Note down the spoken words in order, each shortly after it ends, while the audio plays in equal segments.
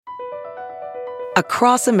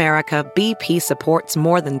Across America, BP supports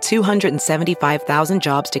more than 275,000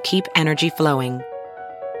 jobs to keep energy flowing.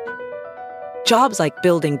 Jobs like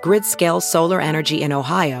building grid-scale solar energy in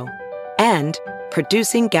Ohio and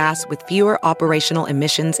producing gas with fewer operational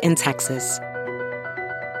emissions in Texas.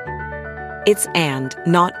 It's and,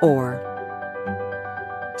 not or.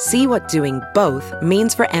 See what doing both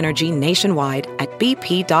means for energy nationwide at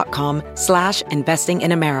bp.com/investing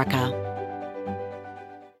in America.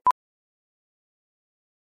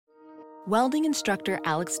 Welding instructor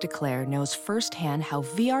Alex DeClaire knows firsthand how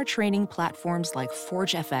VR training platforms like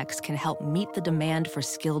ForgeFX can help meet the demand for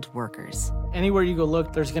skilled workers. Anywhere you go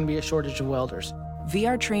look, there's going to be a shortage of welders.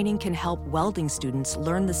 VR training can help welding students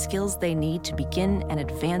learn the skills they need to begin and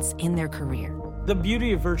advance in their career. The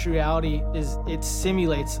beauty of virtual reality is it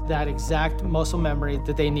simulates that exact muscle memory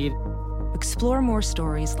that they need. Explore more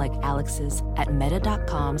stories like Alex's at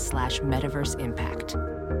meta.com/metaverseimpact.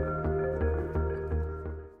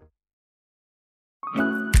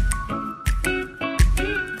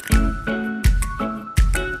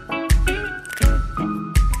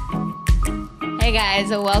 Hey guys,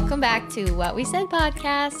 welcome back to What We Said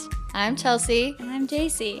podcast. I'm Chelsea. And I'm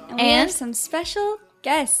JC. And we have some special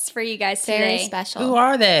guests for you guys today. Very special. Who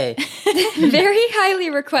are they? Very highly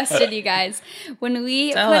requested, you guys. When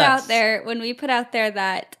we put out there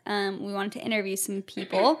that we wanted to interview some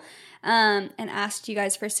people and asked you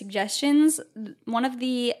guys for suggestions, one of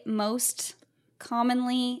the most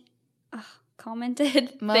commonly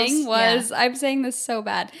commented thing was, I'm saying this so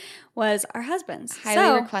bad, was our husbands.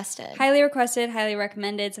 Highly requested. Highly requested, highly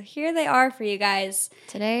recommended. So here they are for you guys.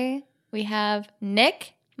 Today we have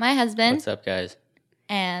Nick, my husband. What's up, guys?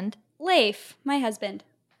 And Leif, my husband.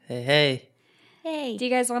 Hey. hey. Do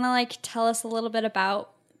you guys want to tell us a little bit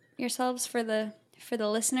about yourselves for the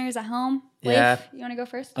listeners at home? Yeah. Leif, you want to go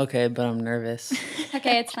first? Okay, but I'm nervous.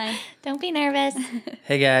 Okay, it's fine. Don't be nervous.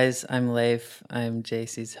 Hey guys, I'm Leif. I'm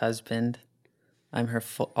JC's husband. I'm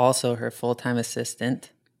also her full-time assistant.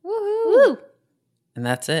 Woohoo! And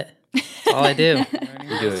that's it. That's all I do.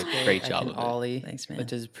 You do a great job of it. Ollie, Thanks, man.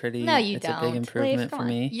 which is pretty. No, you it's don't. a big improvement Leif, come for on.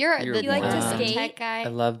 me. You like to a skate? tech guy. I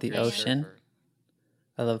love the Yeah. ocean.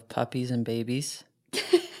 I love puppies and babies.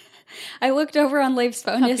 I looked over on Leif's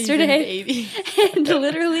phone yesterday, and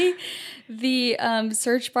literally the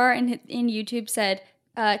search bar in YouTube said,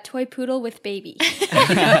 toy poodle with baby.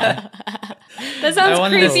 That sounds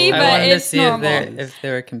crazy, but it's normal. If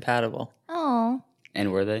they were compatible. Oh.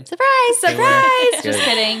 And were they? Surprise! Surprise! Just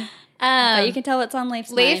kidding. But you can tell it's on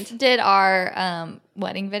Leif's Leif mind. did our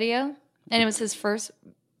wedding video, and it was his first.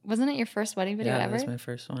 Wasn't it your first wedding video Yeah, ever? that was my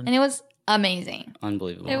first one. And it was amazing.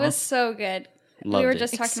 Unbelievable. It was so good. Loved we were it.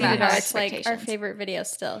 just talking Exceeded about how our it's our expectations. favorite video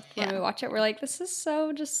still. When Yeah. we watch it, we're like, this is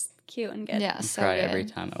so just cute and good. Yeah, I so cry good. every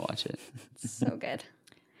time I watch it. So good.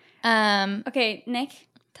 Okay. Nick,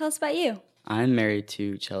 tell us about you. I'm married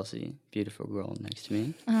to Chelsea, beautiful girl next to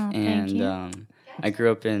me. Oh, thank you. I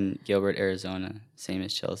grew up in Gilbert, Arizona, same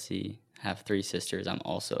as Chelsea. Have 3 sisters. I'm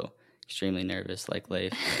also extremely nervous, like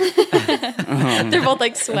Leif. They're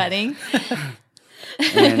both sweating.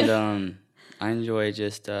 And I enjoy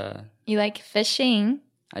just, You like fishing?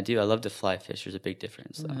 I do. I love to fly fish. There's a big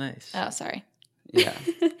difference, Oh, though. nice. Oh, sorry. Yeah.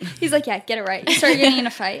 He's like, yeah, get it right. You start getting in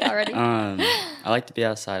a fight already. I like to be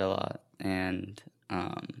outside a lot and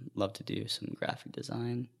love to do some graphic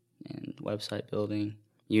design and website building.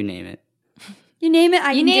 You name it. You name it,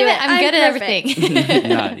 I can do it. I'm good at perfect. everything.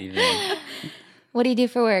 Not even. What do you do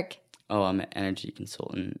for work? Oh, I'm an energy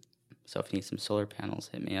consultant. So if you need some solar panels,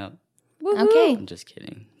 hit me up. Woohoo. Okay. I'm just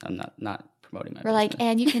kidding. I'm not promoting my We're like, business.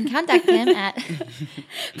 and you can contact him at.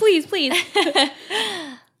 Please.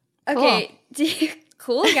 Okay.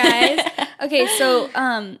 Cool, guys. Okay, so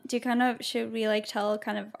should we tell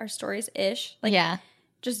kind of our stories-ish? Yeah.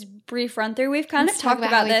 Just brief run through. We've kind Let's of talk talked how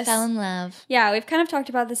about we this. fell in love. Yeah, we've kind of talked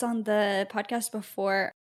about this on the podcast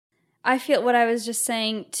before. I feel what I was just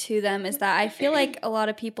saying to them is that I feel like a lot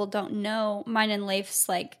of people don't know mine and Leif's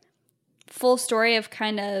full story of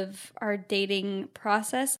kind of our dating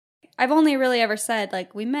process. I've only really ever said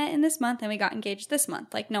we met in this month and we got engaged this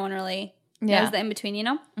month. No one really knows the in between, you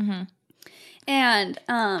know? Mm-hmm. And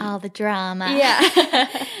all the drama. yeah.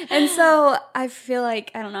 And so I feel I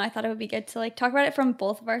don't know, I thought it would be good to talk about it from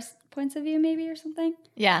both of our points of view maybe or something.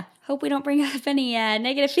 Yeah. Hope we don't bring up any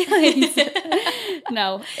negative feelings.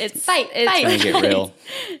 No, it's Fight. Trying to get real.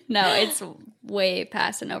 No, it's way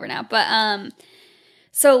past and over now. But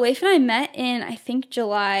so Leif and I met in I think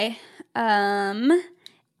July.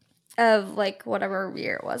 of like whatever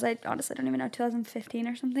year it was. I honestly don't even know, 2015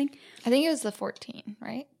 or something. I think it was the 14,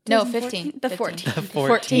 right? No, 15. The 14. The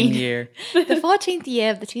 14 year. The 14th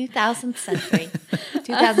year of the 2000th century.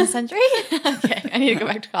 2000th century? Okay, I need to go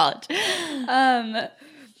back to college.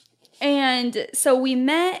 And so we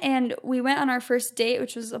met and we went on our first date,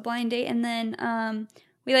 which was a blind date. And then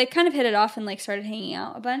we like kind of hit it off and like started hanging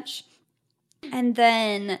out a bunch. And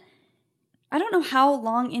then I don't know how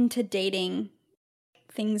long into dating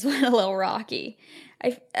things went a little rocky.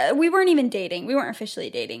 We weren't even dating. We weren't officially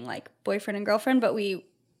dating like boyfriend and girlfriend, but we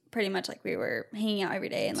pretty much like we were hanging out every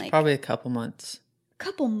day and like probably a couple months.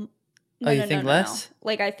 No, you think less? No.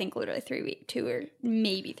 Like I think literally 3 weeks, 2 or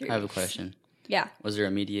maybe 3 weeks. I have a question. Yeah. Was there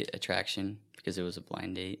immediate attraction because it was a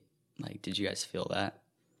blind date? Like, did you guys feel that?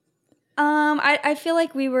 I feel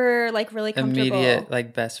like we were like really comfortable. Immediate,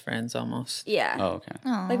 like best friends almost. Yeah. Oh, okay.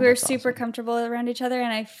 Like we were super comfortable around each other,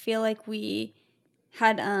 and I feel like we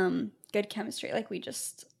had good chemistry. Like we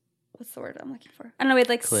just, what's the word I'm looking for? I don't know. We had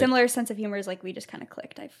like similar sense of humor. Like we just kind of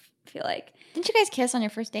clicked. I feel like. Didn't you guys kiss on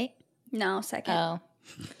your first date? No, second. Oh.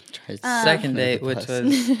 Second date, which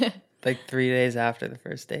was like 3 days after the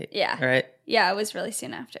first date. Yeah. Right? Yeah, it was really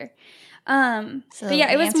soon after. So but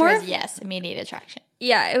yeah, it was more. Yes, immediate attraction.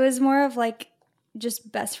 Yeah, it was more of like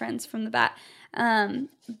just best friends from the bat.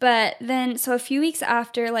 But then, so a few weeks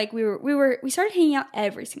after, like we started hanging out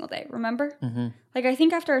every single day. Remember? Mm-hmm. Like I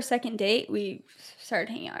think after our second date, we started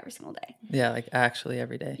hanging out every single day. Yeah, like actually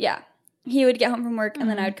every day. Yeah, he would get home from work, and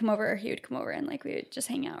then I would come over, or he would come over, and like we would just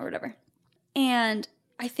hang out or whatever. And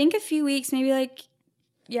I think a few weeks, maybe like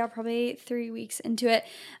probably 3 weeks into it.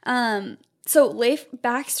 So Leif,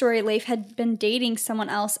 backstory, Leif had been dating someone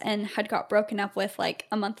else and had got broken up with like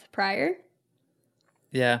a month prior.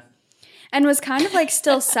 Yeah. And was kind of like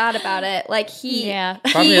still sad about it. Like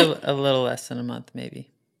probably a little less than a month maybe.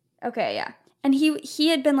 Okay, yeah. And he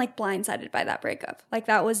had been like blindsided by that breakup. Like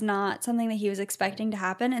that was not something that he was expecting to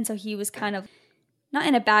happen. And so he was kind of not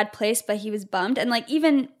in a bad place, but he was bummed. And like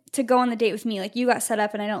even to go on the date with me, like you got set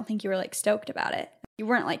up and I don't think you were like stoked about it. You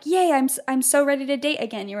weren't like, yay, I'm so ready to date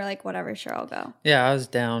again. You were like, whatever, sure, I'll go. Yeah, I was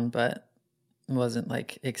down, but it wasn't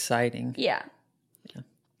like exciting. Yeah.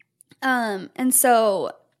 And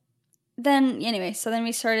so then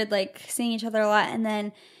we started like seeing each other a lot. And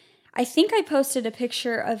then I think I posted a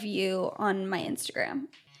picture of you on my Instagram.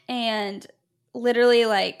 And literally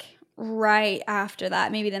like right after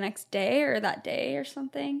that, maybe the next day or that day or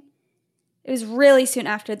something. It was really soon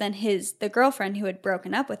after then the girlfriend who had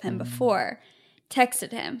broken up with him before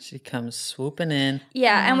texted him. She comes swooping in.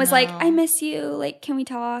 Yeah, and was like, I miss you. Like, can we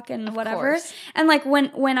talk and whatever? Course. And like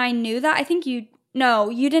when I knew that, I think you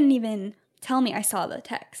didn't even tell me I saw the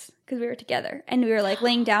text because we were together and we were like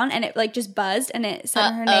laying down and it like just buzzed and it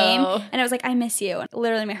said her name and it was like, I miss you. And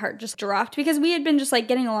literally my heart just dropped because we had been just like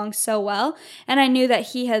getting along so well and I knew that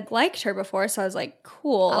he had liked her before, so I was like,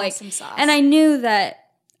 cool. Awesome sauce. And I knew that,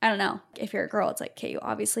 I don't know, if you're a girl, it's like, okay, you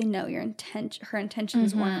obviously know her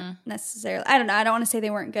intentions weren't necessarily, I don't know, I don't want to say they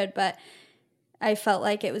weren't good, but I felt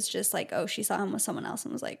like it was just like, oh, she saw him with someone else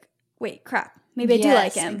and was like, wait, crap, maybe I do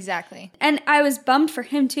like him. Exactly. And I was bummed for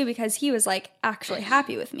him too because he was like actually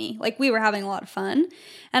happy with me. Like we were having a lot of fun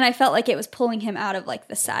and I felt like it was pulling him out of like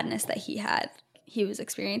the sadness that he was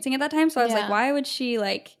experiencing at that time. So I was like, why would she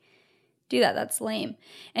like do that? That's lame.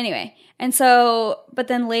 Anyway, and so, but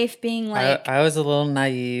then Leif being like, I was a little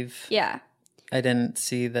naive. Yeah. I didn't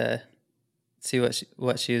see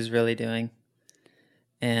what she was really doing,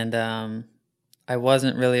 and I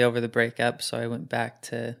wasn't really over the breakup, so I went back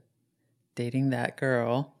to dating that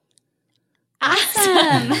girl.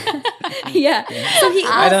 Awesome. Yeah. So he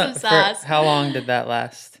awesome sauce. How long did that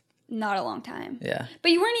last? Not a long time. Yeah.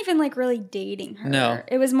 But you weren't even like really dating her. No.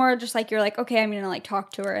 It was more just like you're like, okay, I'm gonna like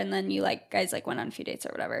talk to her, and then you like guys like went on a few dates or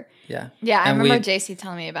whatever. Yeah. Yeah, I remember JC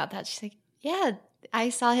telling me about that. She's like, yeah, I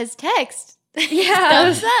saw his text. Yeah.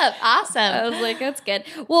 Thumbs up. Awesome. I was like, that's good.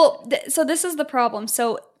 Well, so this is the problem.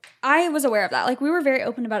 So I was aware of that. Like, we were very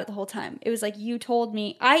open about it the whole time. It was like, you told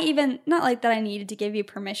me, not like that I needed to give you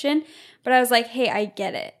permission, but I was like, hey, I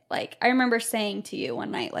get it. Like, I remember saying to you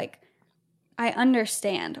one night, like, I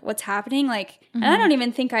understand what's happening. Like, and I don't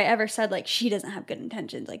even think I ever said, like, she doesn't have good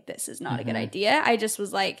intentions. Like, this is not a good idea. I just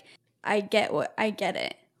was like, I get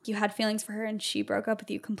it. You had feelings for her and she broke up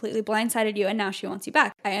with you, completely blindsided you, and now she wants you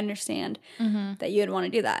back. I understand that you would want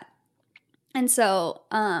to do that. And so,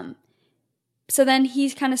 so then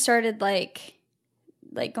he's kind of started like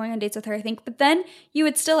going on dates with her, I think. But then you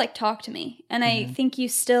would still like talk to me. And I think you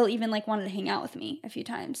still even like wanted to hang out with me a few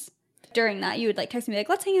times. during that, you would like text me like,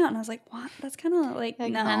 let's hang out. And I was like, what? That's kind of like, no.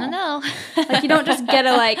 I don't know. Like, you don't just get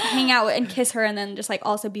to like hang out and kiss her and then just like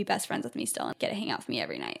also be best friends with me still and get to hang out with me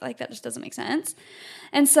every night. Like, that just doesn't make sense.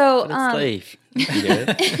 And so, But it's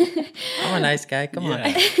Leif. I'm a nice guy. Come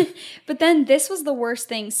on. But then this was the worst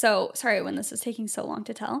thing. So sorry when this is taking so long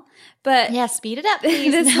to tell, but Yeah, speed it up,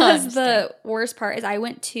 please. this No, I'm was just the worst part is I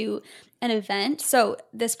went to an event. So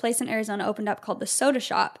this place in Arizona opened up called the Soda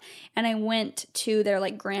Shop, and I went to their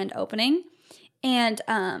like grand opening. And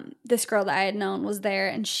this girl that I had known was there,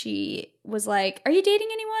 and she was like, "Are you dating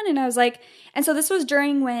anyone?" And I was like, and so this was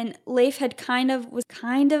during when Leif had was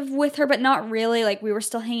kind of with her, but not really. Like, we were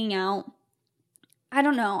still hanging out. I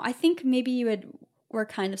don't know. I think maybe were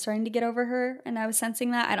kind of starting to get over her, and I was sensing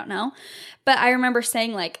that. I don't know. But I remember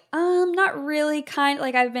saying like, not really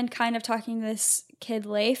like I've been kind of talking to this kid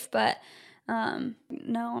Leif, but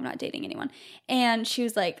no, I'm not dating anyone. And she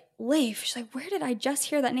was like, Leif. She's like, where did I just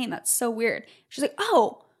hear that name? That's so weird. She's like,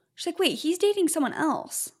 oh. She's like, wait, he's dating someone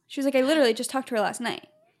else. She was like, I literally just talked to her last night.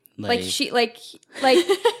 Like she like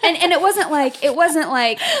and it wasn't like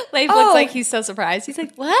Leif oh. looks like he's so surprised. He's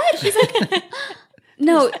like, what? She's like,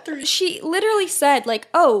 no, she literally said like,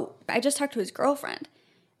 oh, I just talked to his girlfriend.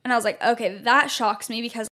 And I was like, okay, that shocks me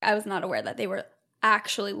because I was not aware that they were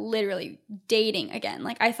actually literally dating again.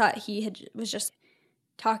 Like, I thought he was just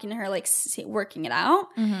talking to her, like working it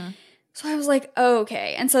out. Mm-hmm. So I was like, oh,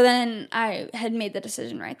 okay. And so then I had made the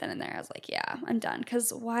decision right then and there. I was like, yeah, I'm done.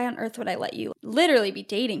 Because why on earth would I let you literally be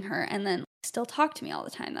dating her and then still talk to me all the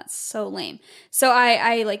time? That's so lame. So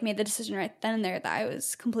I like made the decision right then and there that I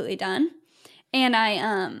was completely done. And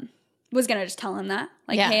I was going to just tell him that.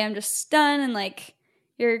 Like, hey, I'm just done. And like,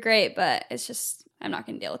 you're great, but it's just, I'm not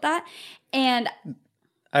going to deal with that. And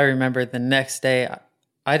I remember the next day,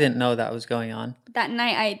 I didn't know that was going on. That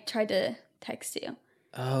night I tried to text you.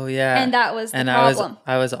 Oh, yeah. And that was the problem.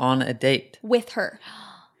 I was on a date. With her.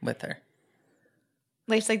 With her.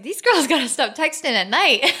 Leif's like, these girls got to stop texting at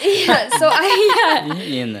night. Yeah, so You hit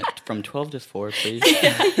me in from 12 to 4, please. He's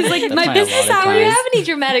like, That's my business hour, allotted do you time. have any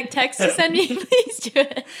dramatic texts to send me? Please do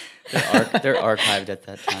it. They're archived at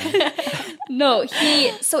that time. No,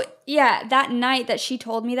 that night that she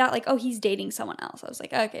told me that, like, oh, he's dating someone else. I was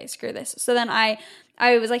like, okay, screw this. So then I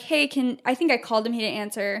was like, hey, I think I called him, he didn't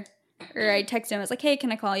answer. Or I texted him, I was like, hey,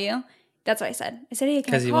 can I call you? That's what I said. I said, hey,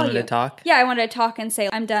 can I call you? Because you wanted to talk? Yeah, I wanted to talk and say,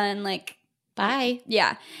 I'm done, like, bye.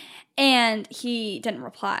 Yeah. And he didn't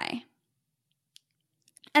reply.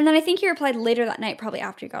 And then I think he replied later that night, probably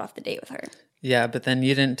after he got off the date with her. Yeah, but then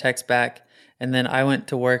you didn't text back. And then I went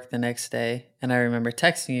to work the next day, and I remember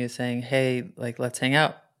texting you saying, hey, like, let's hang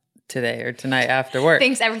out today or tonight after work.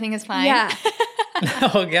 Thinks everything is fine. Yeah.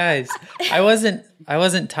 No, guys, I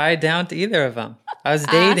wasn't tied down to either of them. I was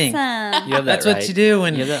dating. Awesome. You have that That's right. what you do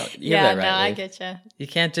when You have Yeah, that right, no, I Leif. get you. you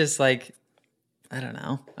can't just like, I don't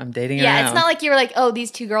know, I'm dating Yeah, around. it's not like you were like, oh,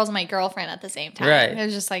 these two girls are my girlfriend at the same time. Right. It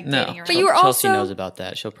was just like No. dating around. But you were Chelsea also- knows about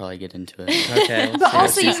that. She'll probably get into it. Okay. we'll But see what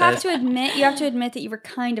also she you have says. to admit that you were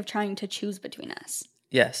kind of trying to choose between us.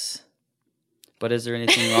 Yes. But is there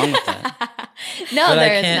anything wrong with that? No, But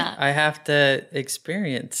there I is can't, not. I have to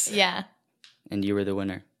experience. Yeah. And you were the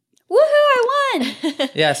winner. Woohoo, I won!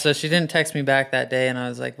 Yeah, so she didn't text me back that day, and I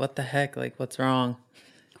was like, what the heck? Like, what's wrong?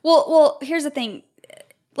 Well, here's the thing.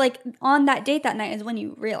 Like, on that date that night is when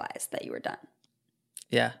you realized that you were done.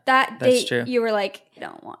 Yeah. That That's date, true. you were like, I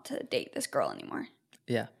don't want to date this girl anymore.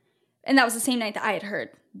 Yeah. And that was the same night that I had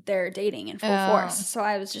heard they're dating in full Oh. force. So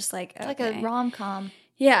I was just like, It's okay. like a rom-com.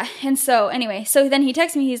 Yeah, and so anyway, so then he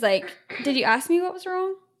texted me, he's like, did you ask me what was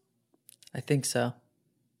wrong? I think so.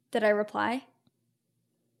 Did I reply?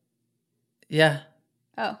 Yeah.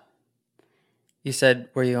 Oh. You said,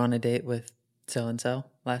 were you on a date with so-and-so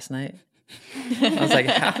last night? I was like,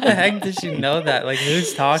 how the heck did she know that? Like,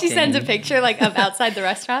 who's talking? She sends a picture like of outside the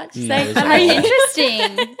restaurant. She's like, Knows How all.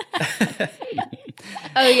 interesting.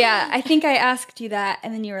 Oh, yeah, I think I asked you that,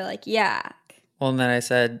 and then you were like, yeah. Well, and then I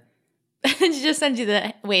said, and she just sends you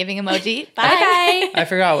the waving emoji. Bye. Bye-bye. I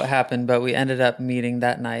forgot what happened, but we ended up meeting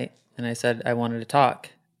that night, and I said I wanted to talk.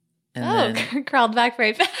 And then, Crawled back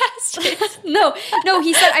very fast. No,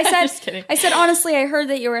 he said, Just kidding. I said, honestly, I heard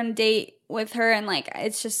that you were on a date with her, and like,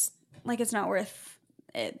 it's just, like, it's not worth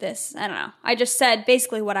this. I don't know. I just said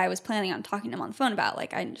basically what I was planning on talking to him on the phone about.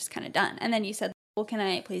 Like, I'm just kind of done. And then you said, well, can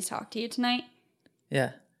I please talk to you tonight?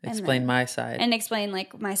 yeah, explain then- my side. And explain,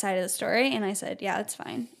 like, my side of the story. And I said, yeah, that's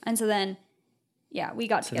fine. And so then, yeah, we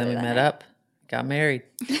got So together then we that met night. up, got married.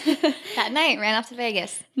 That night, ran off to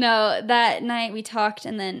Vegas. No, that night we talked,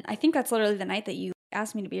 and then I think that's literally the night that you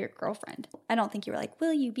asked me to be your girlfriend. I don't think you were like,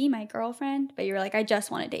 will you be my girlfriend? But you were like, I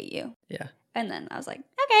just want to date you. Yeah. And then I was like,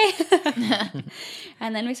 okay.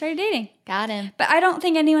 And then we started dating. Got him. But I don't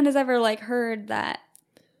think anyone has ever like heard that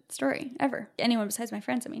story ever. Anyone besides my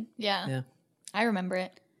friends, I mean. Yeah. I remember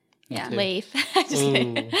it. Yeah. Leif. Just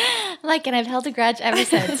kidding. Like, and I've held a grudge ever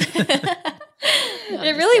since.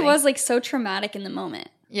 It really was like so traumatic in the moment.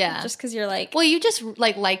 Yeah. Just because you're like, Well, you just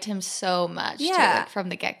like liked him so much too, Yeah. like, from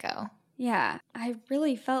the get-go. yeah, I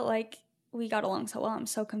really felt like we got along so well. I'm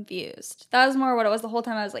so confused. That was more what it was the whole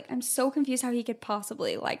time. I was like, I'm so confused how he could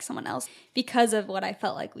possibly like someone else because of what I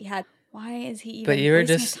felt like we had. Why is he even? But you were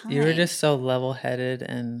wasting just his you were time? just so level-headed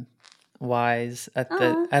and wise at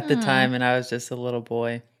the time, and I was just a little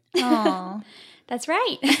boy. Oh, That's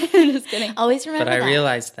right. I'm just kidding. always remember But I that.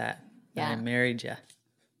 realized that. Yeah. I married you.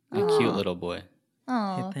 A cute little boy.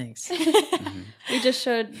 Oh, Thanks. We just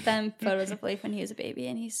showed them photos of Leif when he was a baby,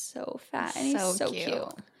 and he's so fat and he's so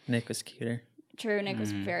cute. Nick was cuter. True, Nick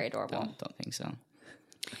was very adorable. Don't think so.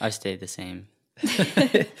 I stayed the same.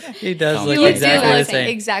 He does You look would do exactly the like same.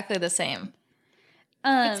 Exactly the same.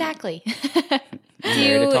 Exactly.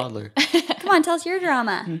 Married a toddler. Come on, tell us your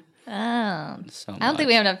drama. Oh, So I don't think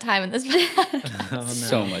we have enough time in this.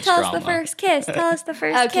 so much Tell drama. us the first kiss. Tell us the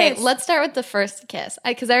first Okay, kiss. let's start with the first kiss.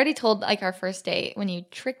 Because I already told like our first date when you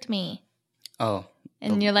tricked me, Oh,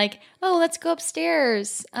 and you're like, "Oh, let's go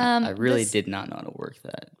upstairs." I really this- did not know how to work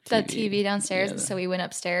that the TV downstairs, Yeah, so we went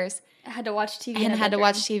upstairs I had to watch TV and in a had to bedroom.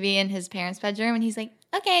 watch TV in his parents' bedroom. And he's like,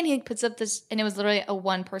 "Okay," and he puts up this, and it was literally a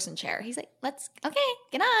one-person chair. He's like, "Let's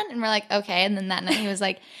get on," and we're like, "Okay." And then that night he was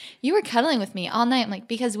like, "You were cuddling with me all night." I'm like,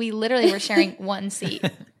 because we literally were sharing one seat.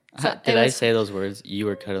 So Did it I was- say those words? You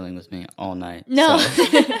were cuddling with me all night. No.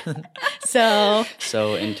 So, So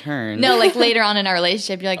so in turn, no, like later on in our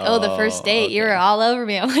relationship, you're like, "Oh, the first Oh, date, you okay. were all over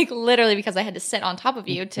me." I'm like, literally, because I had to sit on top of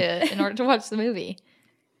you in order to watch the movie.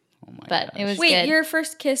 Oh my But it was Wait, good. your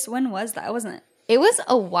first kiss, when was that? Wasn't it? It was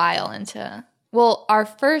a while into. Well, our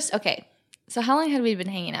first. Okay, so how long had we been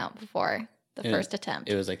hanging out before the first attempt?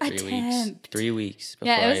 It was like 3 weeks. Attempt. 3 weeks.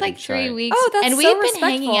 Before Yeah, it I was even like 3 tried. weeks. Oh, that's and so we've been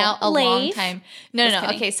hanging respectful. out a long Leif. time. No.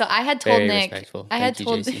 kidding. Okay, so I had told Very Nick. respectful. I had Thank you,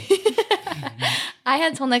 told. JC. I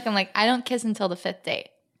had told Nick, I'm like, I don't kiss until the 5th date.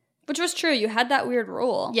 Which was true. You had that weird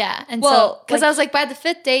rule. Yeah, and Well, so because like- I was like, by the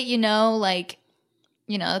 5th date,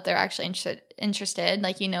 that they're actually interested.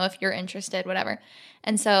 Like, if you're interested, whatever.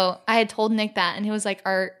 And so I had told Nick that, and it was like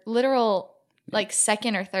our literal like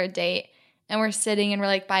second or third date, and we're sitting and we're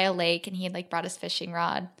like by a lake, and he had like brought his fishing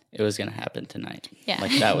rod, It was gonna happen tonight. Yeah.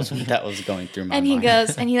 Like that was going through my and mind. he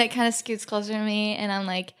goes and he like kind of scoots closer to me, and I'm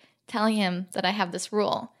like telling him that I have this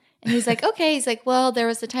rule. And he's like, okay. He's like, well, there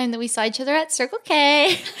was the time that we saw each other at Circle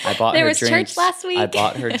K. I bought there her was drinks. church last week. I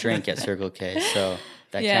bought her drink at Circle K, so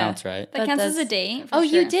that Yeah. counts, right? That counts as a that's- date. for Oh,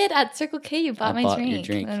 sure. you did at Circle K. You bought I my bought drink. your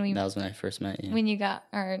drink. When, That was when I first met you. when you got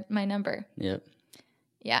my number. Yep.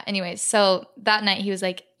 Yeah. Anyways, so that night he was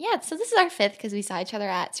like, yeah, so this is our 5th because we saw each other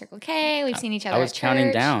at Circle K. We've seen each other I was at counting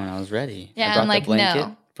church. down. I was ready. Yeah, I brought I'm like, the blanket.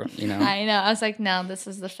 no. From, I know. I was like, no, this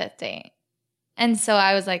is the 5th date. And so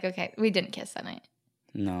I was like, okay, we didn't kiss that night.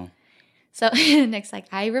 No. So Nick's like,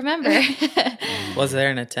 I remember. Was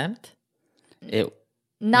there an attempt? It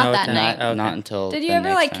Not No, that it's night. Okay. not until. Did you the ever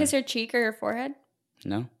next like time. kiss her cheek or your forehead?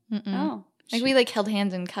 No. Mm-mm. Oh. Like we like held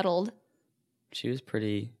hands and cuddled. She was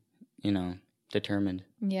pretty, determined.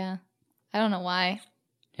 Yeah. I don't know why.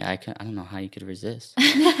 Yeah, I don't know how you could resist.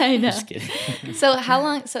 I know. Just kidding. So how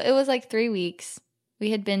long? So it was like 3 weeks.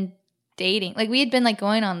 We had been dating. Like we had been like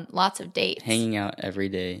going on lots of dates. Hanging out every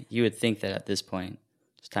day. You would think that at this point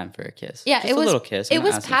it's time for a kiss. Yeah, Just it a was. little kiss. I'm It not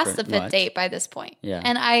was asking past for the 5th much. date by this point. Yeah.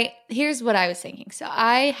 And here's what I was thinking. So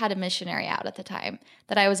I had a missionary out at the time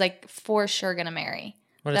that I was like for sure gonna marry.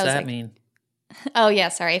 What does was that like- mean? Oh yeah,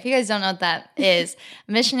 sorry. If you guys don't know what that is,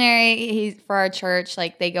 missionary, he's for our church,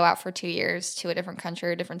 like they go out for 2 years to a different country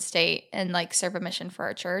or a different state and like serve a mission for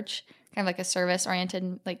our church. Kind of like a service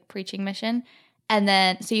oriented like preaching mission. And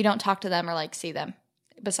then so you don't talk to them or like see them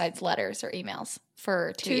besides letters or emails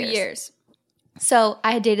for 2 years. So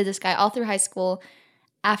I had dated this guy all through high school.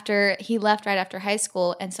 After he left right after high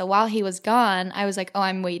school, and so while he was gone, I was like, oh,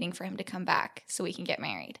 I'm waiting for him to come back so we can get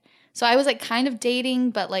married. So I was like kind of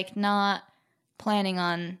dating, but like not planning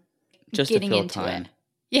on Just to getting fill into time. it.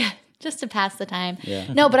 Yeah, just to pass the time.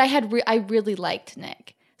 Yeah. No, but I really liked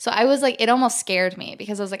Nick. So I was like, it almost scared me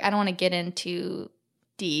because I was like, I don't want to get in too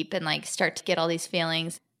deep and like start to get all these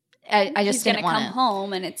feelings. I just He's didn't gonna want come to.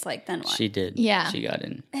 home, and it's like, then what? She did. Yeah. She got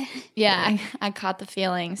in. Yeah, I caught the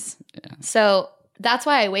feelings. Yeah. So that's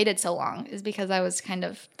why I waited so long, is because I was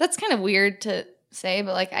that's kind of weird to say,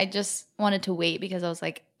 but like I just wanted to wait because I was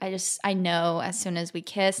like, I know as soon as we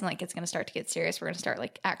kiss and like it's going to start to get serious, we're going to start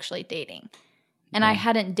like actually dating. And I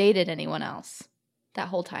hadn't dated anyone else that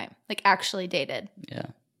whole time, like actually dated. Yeah.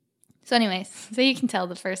 So anyways, so you can tell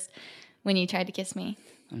the first when you tried to kiss me.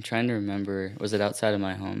 I'm trying to remember. Was it outside of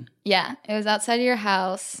my home? Yeah, it was outside of your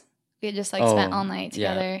house. We had just like spent all night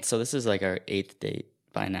together. Yeah. So this is like our 8th date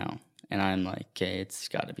by now. And I'm like, okay, it's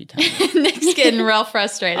got to be time. Nick's getting real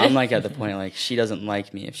frustrated. I'm like at the point like she doesn't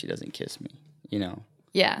like me if she doesn't kiss me, you know?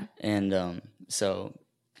 Yeah. And so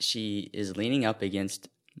she is leaning up against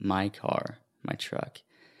my car, my truck,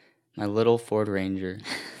 my little Ford Ranger.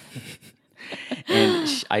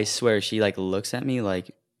 And I swear she like looks at me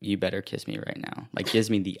like, you better kiss me right now. Like gives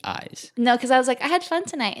me the eyes. No, because I was like, I had fun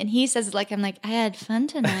tonight. And he says it like, I'm like, I had fun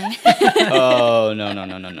tonight. Oh,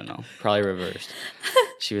 no. Probably reversed.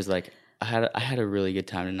 She was like, I had a really good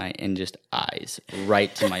time tonight, and just eyes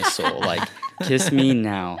right to my soul. Like, kiss me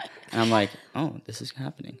now. And I'm like, oh, this is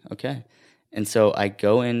happening. Okay. And so I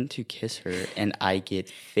go in to kiss her, and I get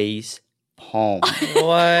face palm.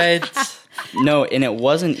 What? No, and it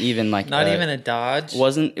wasn't even like Not even a dodge? It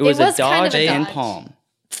was a dodge kind of a and dodge. palm.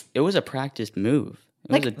 It was a practiced move.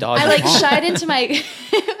 It Like, was a dodge I and like palm. shied into my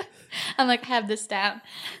I'm like, I have this down.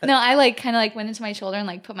 No, I like kind of like went into my shoulder and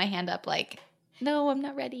like put my hand up like, no, I'm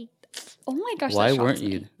not ready. Oh my gosh. Why that weren't shocks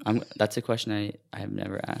you? me. That's a question I have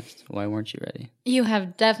never asked. Why weren't you ready? You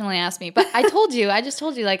have definitely asked me, but I just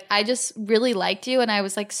told you, like, I just really liked you, and I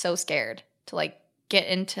was like so scared to like get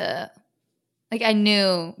into, like, I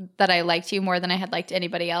knew that I liked you more than I had liked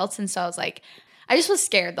anybody else, and so I was like, I just was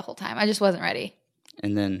scared the whole time. I just wasn't ready.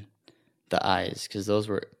 And then the eyes, because those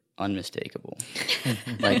were unmistakable.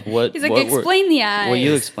 Like what? He's like, what explain the eyes. Well,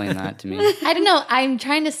 you explain that to me. I don't know. I'm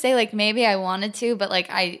trying to say like maybe I wanted to, but like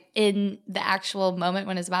in the actual moment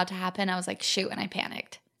when it's about to happen, I was like, shoot, and I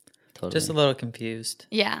panicked. Totally. Just a little confused.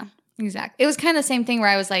 Yeah, exactly. It was kind of the same thing where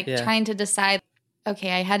I was like Yeah. trying to decide,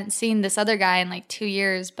 okay, I hadn't seen this other guy in like 2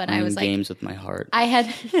 years, but I Playing was like, games with my heart. I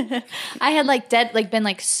had like been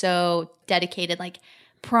like so dedicated, like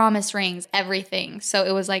promise rings, everything. So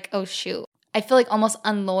it was like, oh shoot. I feel like almost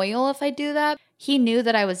unloyal if I do that. He knew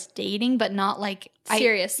that I was dating, but not like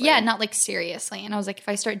Seriously. Yeah, not like seriously. And I was like, if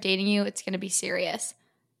I start dating you, it's gonna be serious.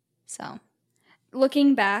 So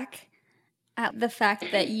Looking back at the fact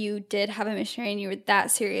that you did have a missionary and you were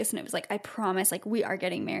that serious and it was like, I promise, like we are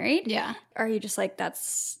getting married. yeah. Are you just like,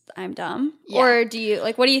 I'm dumb? Yeah. Or do you,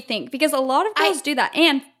 like, what do you think? Because a lot of girls do that.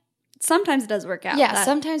 And sometimes it does work out. Yeah,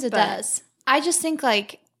 sometimes it but- does. I just think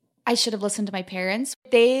like I should have listened to my parents.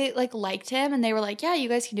 They like liked him and they were like, yeah, you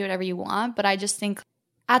guys can do whatever you want. But I just think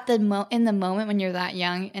at the in the moment when you're that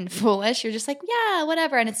young and foolish, you're just like, yeah,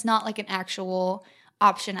 whatever. And it's not like an actual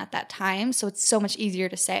option at that time. So it's so much easier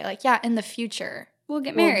to say like, yeah, in the future We'll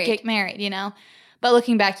get we'll married. get married, you know? But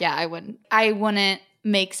looking back, yeah, I wouldn't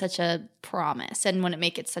make such a promise and wouldn't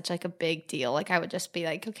make it such like a big deal. Like I would just be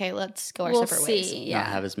like, okay, let's go our We'll separate see. ways. Not Yeah.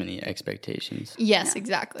 have as many expectations. Yes,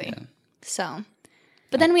 exactly. So,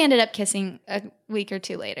 but then we ended up kissing a week or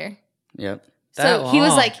two later. Yep. That So he was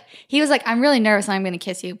long. like, I'm really nervous and I'm going to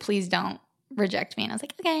kiss you. Please don't reject me. And I was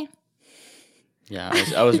like, okay. Yeah,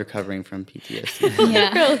 I was recovering from PTSD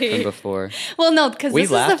Yeah. from Really? before. Well, no, because We this is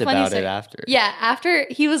the laughed funny about story. it after. Yeah, after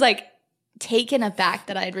he was like taken aback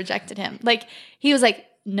that I had rejected him. Like he was like,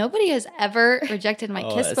 nobody has ever rejected my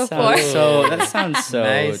kiss that before. sounds so.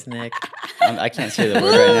 Nice, Nick. I can't say the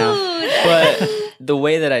word right now. But the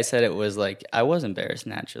way that I said it was like I was embarrassed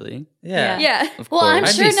naturally. Yeah. Yeah. Of Well, I'm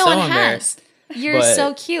course. I'd sure be no so one has. embarrassed. You're But-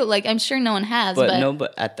 so cute. Like I'm sure no one has. But,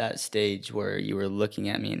 But at that stage where you were looking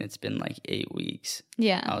at me and it's been like 8 weeks,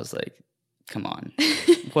 yeah. I was like, come on.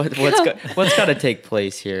 What's got to take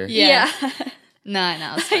place here? Yeah. No,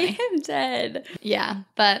 no, it's funny. I am dead. Yeah,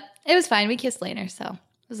 but it was fine. We kissed later, so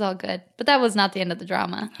it was all good. But that was not the end of the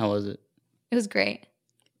drama. How was it? It was great.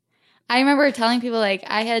 I remember telling people like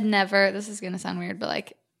I had never, this is going to sound weird, but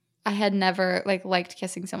like I had never like liked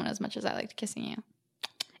kissing someone as much as I liked kissing you.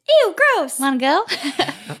 Ew, gross. Want to go?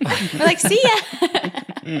 We're like, see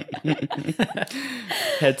ya.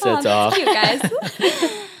 Headsets Aw, off. that's cute,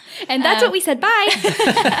 guys. And that's what we said.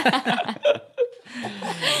 Bye.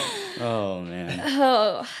 Oh man.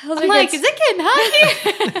 Oh, those I'm are like, good is it getting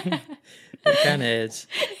hot here? It kind of is.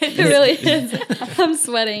 It really is. I'm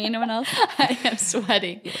sweating. Anyone else? I am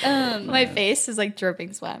sweating. My face is like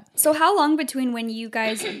dripping sweat. So how long between when you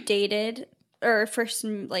guys dated or first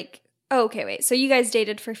like oh okay wait. So you guys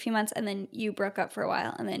dated for a few months and then you broke up for a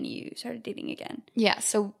while and then you started dating again. Yeah,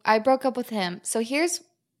 so I broke up with him. So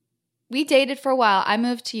we dated for a while. I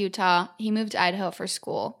moved to Utah. He moved to Idaho for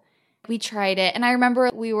school. We tried it. And I remember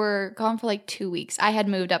we were gone for like 2 weeks. I had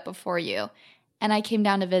moved up before you. And I came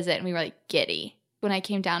down to visit and we were like giddy. When I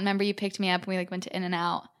came down, remember you picked me up and we like went to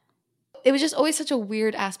In-N-Out. It was just always such a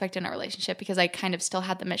weird aspect in our relationship because I kind of still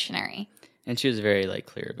had the missionary. And she was very like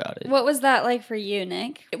clear about it. What was that like for you,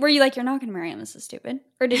 Nick? Were you like, you're not going to marry him, this is stupid?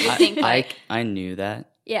 Or did you think like... I knew that.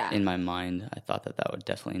 Yeah. In my mind, I thought that would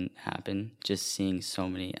definitely happen. Just seeing so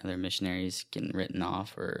many other missionaries getting written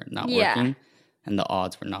off or not working. And the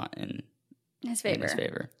odds were not in his favor. In his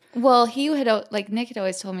favor. Well, he had, like, Nick had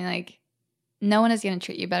always told me, like, no one is going to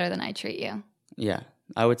treat you better than I treat you. Yeah.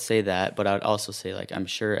 I would say that, but I would also say, like, I'm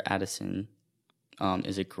sure Addison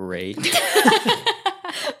is a great...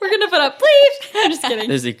 We're going to put up, please. I'm just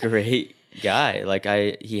kidding. Is a great guy. Like,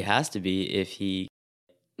 he has to be if he...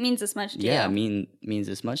 Means this much to you. Yeah, means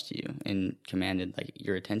this much to you and commanded, like,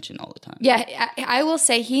 your attention all the time. Yeah, I will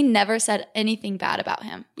say he never said anything bad about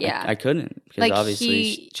him. Yeah. I couldn't because like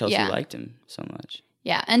obviously Chelsea liked him so much.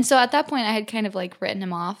 Yeah, and so at that point I had kind of, like, written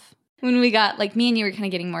him off. When we got, like, me and you were kind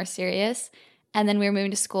of getting more serious, and then we were moving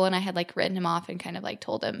to school, and I had, like, written him off and kind of, like,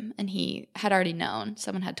 told him, and he had already known.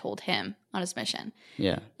 Someone had told him on his mission.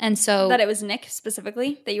 Yeah. And so... That it was Nick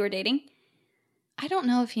specifically that you were dating? I don't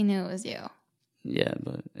know if he knew it was you. Yeah,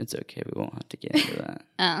 but it's okay. We won't have to get into that.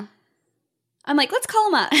 Oh. I'm like, let's call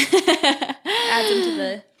him up. Adds him to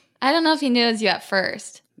the... I don't know if he knew it was you at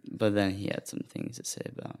first. But then he had some things to say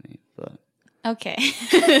about me. But okay.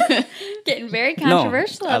 Getting very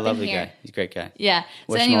controversial I up love in the here. guy. He's a great guy. Yeah.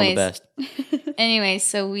 Wish So him all the anyways, best. anyways,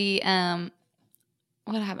 so we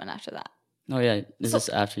what happened after that? Oh, yeah. Is this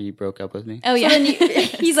after you broke up with me? Oh, yeah. So then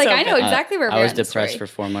he's like, So I know good. exactly where we're I was at in the depressed story.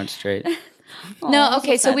 for 4 months straight. No,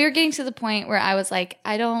 okay. So sad. we were getting to the point where I was like,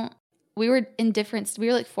 we were in different, we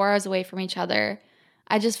were like 4 hours away from each other.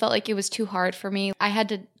 I just felt like it was too hard for me. I had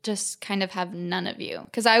to just kind of have none of you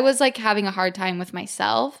because I was like having a hard time with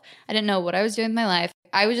myself. I didn't know what I was doing with my life.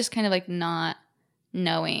 I was just kind of like not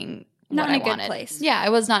knowing Not what in I a good wanted. place. Yeah, I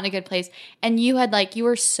was not in a good place. And you had like, you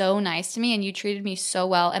were so nice to me and you treated me so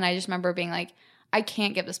well. And I just remember being like, I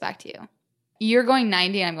can't give this back to you. You're going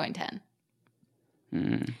 90 and I'm going 10.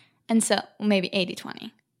 Mm. And so maybe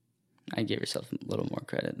 80-20. I give yourself a little more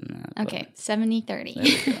credit than that. Okay, 70-30. There we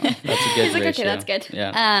go. That's a good He's like, ratio. okay, that's good.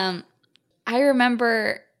 Yeah. I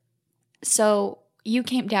remember, so you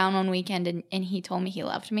came down one weekend and he told me he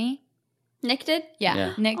loved me. Nick did?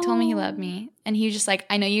 Yeah. Nick told me he loved me. And he was just like,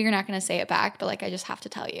 I know you're not going to say it back, but like, I just have to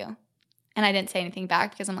tell you. And I didn't say anything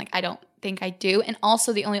back because I'm like, I don't think I do. And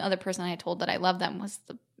also the only other person I told that I loved them was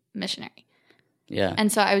the missionary. Yeah.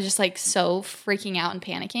 And so I was just like so freaking out and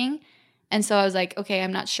panicking. And so I was like, okay,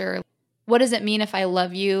 I'm not sure. What does it mean if I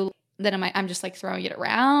love you? Then I'm just like throwing it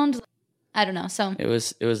around. I don't know. So It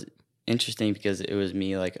was interesting because it was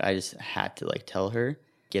me, like I just had to like tell her,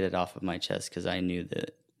 get it off of my chest because I knew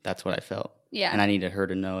that that's what I felt. Yeah. And I needed her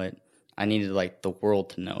to know it. I needed like the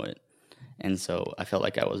world to know it. And so I felt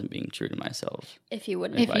like I wasn't being true to myself If you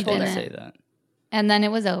wouldn't if have I told didn't her. say that. And then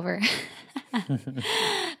it was over.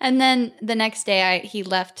 And then the next day he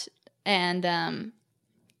left and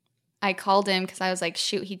I called him because I was like,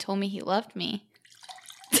 shoot, he told me he loved me.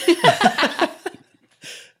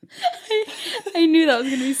 I knew that was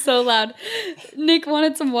going to be so loud. Nick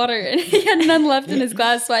wanted some water and he had none left in his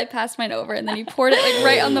glass, so I passed mine over and then he poured it like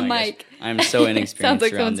right on the Oh my mic. gosh. I'm so inexperienced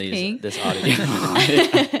like around someone's peeing. this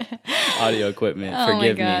audio equipment. Oh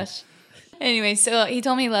Forgive my me. gosh. Anyway, so he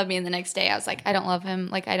told me he loved me, and the next day I was like, I don't love him.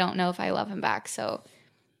 Like, I don't know if I love him back. So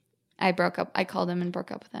I broke up. I called him and broke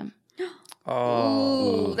up with him.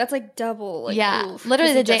 Ooh, that's like double. Like, Yeah, oof,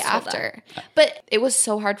 literally 'cause the he day just told that. after. But it was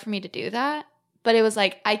so hard for me to do that. But it was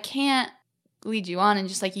like, I can't lead you on and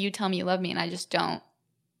just like you tell me you love me and I just don't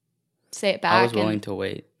say it back. I was willing to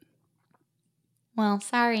wait, Well,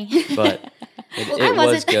 sorry. but it I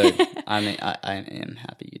was wasn't. good. I mean, I am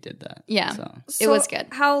happy you did that. Yeah. So. It was good.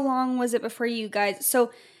 How long was it before you guys?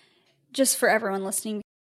 So, just for everyone listening,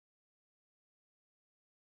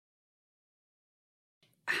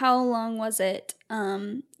 how long was it?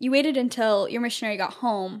 You waited until your missionary got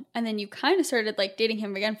home, and then you kind of started like dating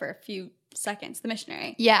him again for a few seconds. The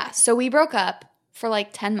missionary. Yeah. So we broke up for like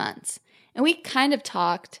 10 months and we kind of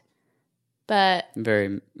talked, but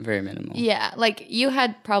Very, very minimal. yeah, like you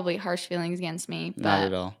had probably harsh feelings against me. But, Not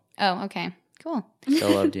at all. Oh, okay. Cool.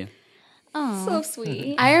 Still loved you. Oh. So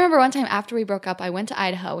sweet. I remember one time after we broke up, I went to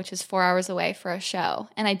Idaho, which is 4 hours away, for a show,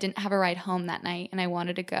 and I didn't have a ride home that night, and I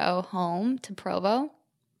wanted to go home to Provo.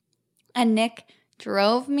 And Nick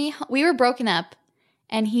drove me. We were broken up,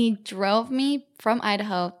 and he drove me from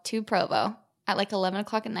Idaho to Provo at like 11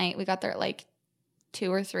 o'clock at night. We got there at like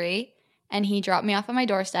 2 or 3, and he dropped me off at my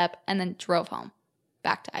doorstep and then drove home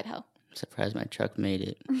back to Idaho. I'm surprised my truck made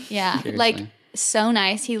it. Yeah, Seriously. like so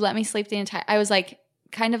nice. He let me sleep the entire. I was like,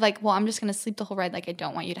 kind of like, well, I'm just gonna sleep the whole ride. Like, I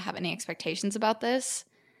don't want you to have any expectations about this.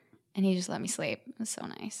 And he just let me sleep. It was so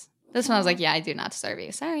nice. This one I was like, yeah, I do not deserve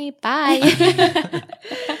you. Sorry, bye.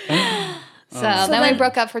 So then we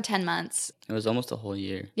broke up for 10 months. It was almost a whole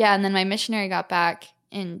year. Yeah, and then my missionary got back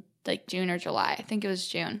in like June or July. I think it was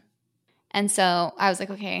June. And so I was like,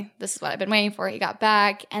 okay, this is what I've been waiting for. He got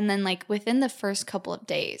back. And then like within the first couple of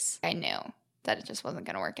days, I knew that it just wasn't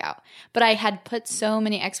going to work out. But I had put so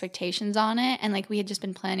many expectations on it, and like we had just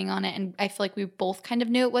been planning on it, and I feel like we both kind of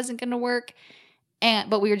knew it wasn't going to work.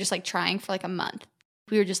 But we were just like trying for like a month.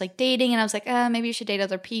 We were just like dating, and I was like, maybe you should date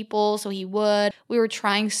other people. So he would. We were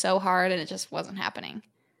trying so hard, and it just wasn't happening.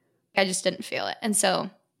 I just didn't feel it. And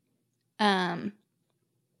so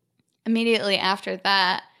immediately after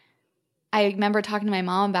that, I remember talking to my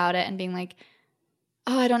mom about it and being like,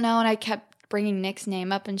 oh, I don't know. And I kept bringing Nick's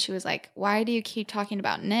name up, and she was like, why do you keep talking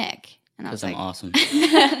about Nick? And I was like, I'm awesome.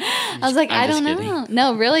 I was like, I don't know. kidding.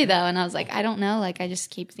 No, really though. And I was like, I don't know. Like, I just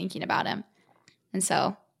keep thinking about him. And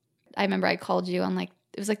so I remember I called you on like,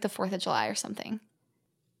 it was like the 4th of July or something.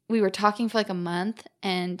 We were talking for like a month,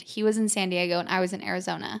 and he was in San Diego and I was in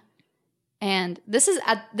Arizona. And this is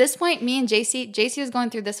at this point, me and JC was going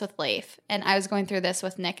through this with Leif, and I was going through this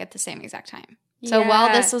with Nick at the same exact time. So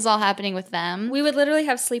while this was all happening with them, we would literally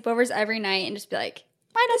have sleepovers every night and just be like,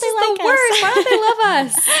 why don't this they is like the us? worst. Why don't they love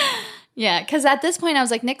us? Yeah, because at this point I was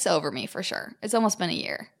like, Nick's over me for sure. It's almost been a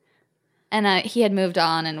year. And he had moved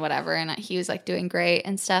on and whatever, and he was like doing great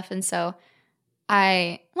and stuff. And so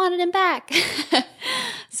I wanted him back.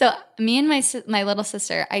 So me and my little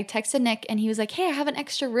sister, I texted Nick, and he was like, hey, I have an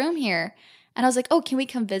extra room here. And I was like, oh, can we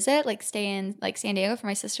come visit, like stay in like San Diego for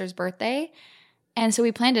my sister's birthday? And so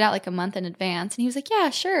we planned it out like a month in advance. And he was like, yeah,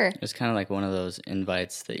 sure. It was kind of like one of those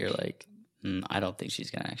invites that you're like, I don't think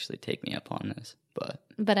she's going to actually take me up on this.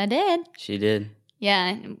 But I did. She did.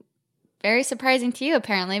 Yeah. Very surprising to you,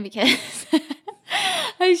 apparently, because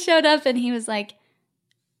I showed up and he was like,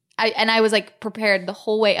 I was like prepared the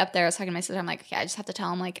whole way up there. I was talking to my sister. I'm like, okay, I just have to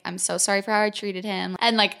tell him, like, I'm so sorry for how I treated him.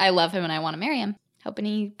 And like, I love him and I want to marry him. Hoping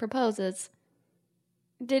he proposes.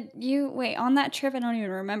 Did you wait on that trip? I don't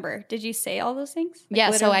even remember. Did you say all those things? Like, yeah.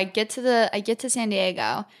 literally? So I get to San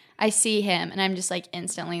Diego. I see him, and I'm just like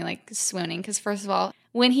instantly like swooning because first of all,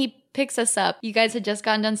 when he picks us up, you guys had just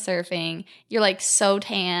gotten done surfing. You're like so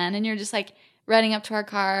tan, and you're just like running up to our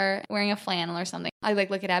car wearing a flannel or something. I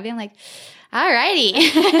like look at Abby. I'm like,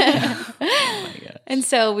 alrighty. Oh my gosh. And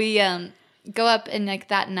so we go up, and like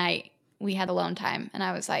that night we had alone time, and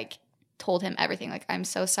I was like. Told him everything. Like, I'm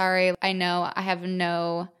so sorry. I know I have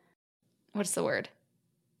no, what's the word?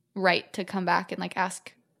 Right to come back and like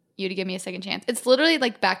ask you to give me a second chance. It's literally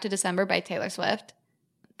like Back to December by Taylor Swift.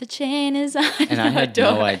 The chain is on. And I had your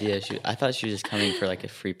door. no idea. I thought she was just coming for like a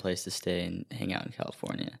free place to stay and hang out in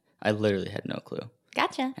California. I literally had no clue.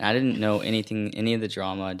 Gotcha. And I didn't know any of the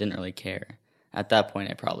drama. I didn't really care. At that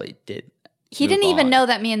point, I probably did. He didn't even know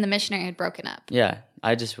that me and the missionary had broken up. Yeah.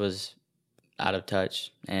 I just was out of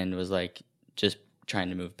touch and was like just trying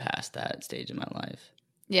to move past that stage in my life.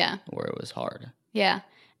 Yeah. Where it was hard. Yeah.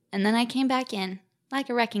 And then I came back in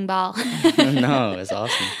like a wrecking ball. No, it's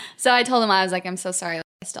awesome. So I told him, I was like, I'm so sorry.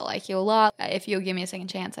 I still like you a lot. If you'll give me a second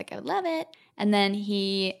chance, like I would love it. And then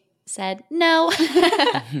he said, no.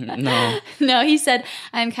 No. No, he said,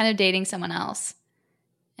 I'm kind of dating someone else.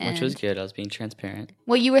 And, which was good. I was being transparent.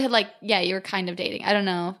 Well, you were like, yeah, you were kind of dating. I don't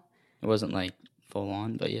know. It wasn't like full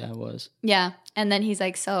on, but yeah, it was. Yeah. And then he's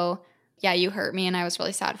like, so, yeah, you hurt me and I was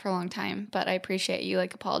really sad for a long time, but I appreciate you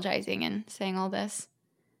like apologizing and saying all this.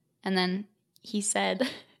 And then he said, I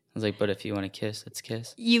was like, but if you want to kiss, let's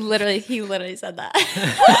kiss. he literally said that.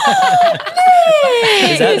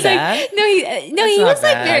 Is that bad? Like, no, he was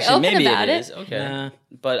like very Actually, open maybe about it it. is. Okay. Nah.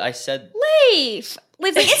 But I said, Leif's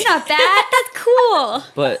like, it's not bad. That's cool.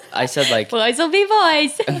 but I said like, Boys will be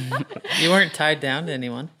boys. You weren't tied down to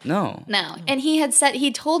anyone. no. No. And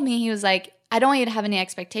he told me, he was like, I don't want you to have any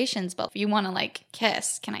expectations, but if you want to like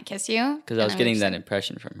kiss, can I kiss you? Because I was getting that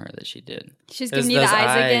impression from her that she did. She's It was giving you the those eyes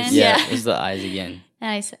eyes. again. Yeah, it was the eyes again. And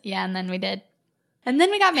I said, yeah, and then we did. And then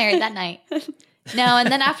we got married that night. No,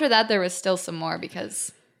 and then after that, there was still some more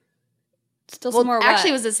because... Still some more what? Actually,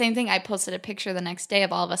 it was the same thing. I posted a picture the next day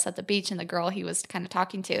of all of us at the beach, and the girl he was kind of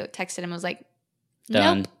talking to texted him and was like,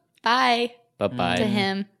 Done. nope, bye Bye-bye. to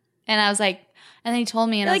him. And I was like, and then he told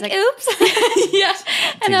me, and I was like, oops. yeah. That's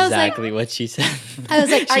And I was like, exactly what she said. I was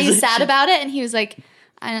like, are She's you like, sad about it? And he was like,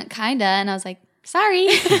 kinda. And I was like, sorry.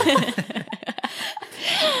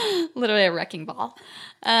 Literally a wrecking ball.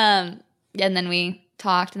 And then we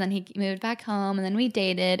talked, and then he moved back home, and then we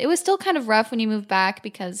dated. It was still kind of rough when you moved back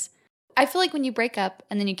because I feel like when you break up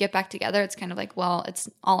and then you get back together, it's kind of like, well, it's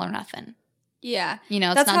all or nothing. Yeah. You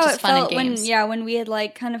know, it's That's not how just it fun and felt games. when we had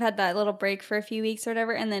like kind of had that little break for a few weeks or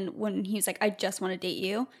whatever, and then when he was like, I just want to date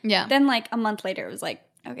you. Yeah. Then like a month later, it was like,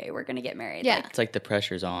 okay, we're gonna get married. Yeah. Like, It's like the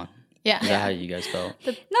pressure's on. Yeah. Is that how you guys felt?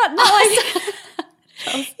 Not like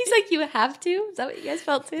He's like, you have to? Is that what you guys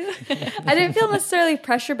felt too? I didn't feel necessarily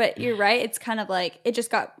pressure, but you're right. It's kind of like it just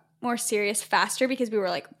got more serious faster because we were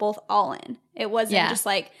like both all in. It wasn't just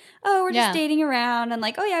like, oh, we're just dating around and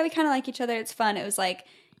like, oh yeah, we kind of like each other. It's fun. It was like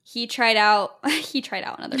he tried out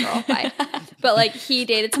another girl, bye. But like he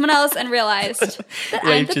dated someone else and realized that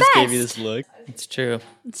I'm the just best. gave you this look. It's true.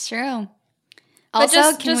 It's true. But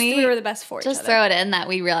Also, we were the best for each other. Just throw it in that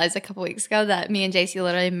we realized a couple weeks ago that me and JC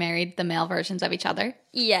literally married the male versions of each other.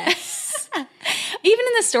 Yes. Even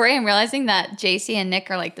in the story, I'm realizing that JC and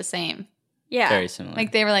Nick are like the same. Yeah. Very similar.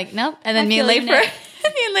 Like they were like, nope. And then I me and feel Leif you, were,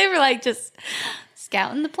 Nick. me and Leif were like just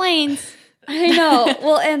scouting the plains. I know.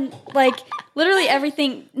 Well, and like literally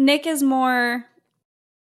everything. Nick is more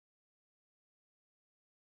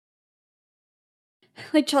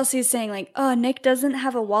like Chelsea's saying, like, oh, Nick doesn't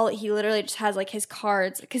have a wallet. He literally just has like his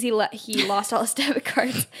cards because he lost all his debit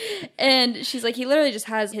cards. And she's like, he literally just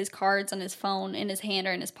has his cards on his phone in his hand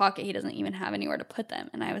or in his pocket. He doesn't even have anywhere to put them.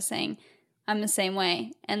 And I was saying, I'm the same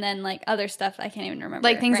way. And then like other stuff I can't even remember.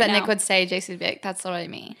 Like things right that now. Nick would say, JC would be like, that's what I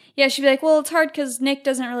mean. Yeah, she'd be like, well, it's hard because Nick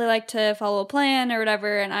doesn't really like to follow a plan or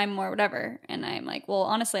whatever, and I'm more whatever. And I'm like, well,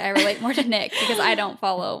 honestly, I relate more to Nick because I don't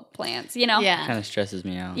follow plans, you know? Yeah. Kind of stresses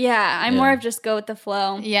me out. Yeah, I'm more of just go with the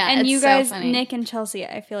flow. Yeah, and it's you so guys, funny. Nick and Chelsea,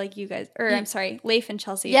 I feel like you guys, I'm sorry, Leif and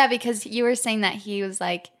Chelsea. Yeah, because you were saying that he was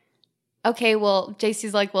like, okay, well,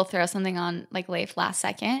 JC's like, we'll throw something on like Leif last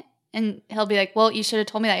second. And he'll be like, well, you should have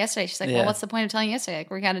told me that yesterday. She's like, well, what's the point of telling you yesterday? Like,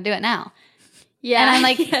 we got to do it now. Yeah. And I'm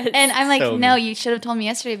like, yes. and I'm like, So no, mean. you should have told me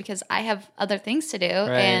yesterday because I have other things to do.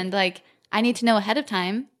 Right. And like, I need to know ahead of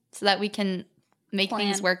time so that we can make Plan.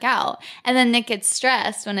 things work out. And then Nick gets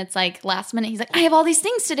stressed when it's like last minute. He's like, I have all these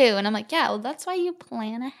things to do. And I'm like, yeah, well, that's why you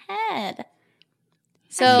plan ahead.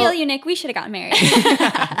 So I feel you, Nick. We should have gotten married.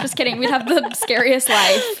 Just kidding. We'd have the scariest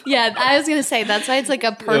life. yeah, I was going to say, that's why it's like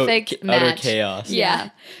a perfect Utter match. chaos. Yeah.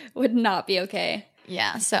 Would not be okay.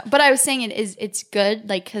 Yeah. So, but I was saying it's good,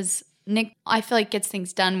 like, because Nick, I feel like gets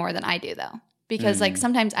things done more than I do though, because like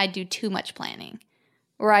sometimes I do too much planning,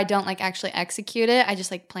 where I don't like actually execute it. I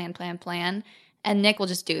just like plan, and Nick will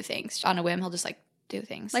just do things on a whim. He'll just like do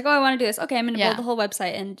things. Like, oh, I want to do this. Okay, I'm going to Yeah. build the whole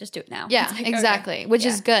website and just do it now. yeah, It's like, exactly, okay. which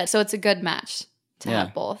Yeah. is good. So it's a good match to Yeah.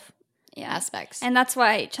 have both Yeah. aspects. And that's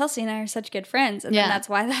why Chelsea and I are such good friends. And Yeah. then that's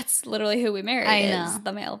why that's literally who we married. I is know.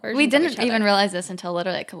 the male version. We didn't even realize this until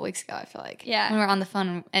literally a couple weeks ago, I feel like. Yeah. When we were on the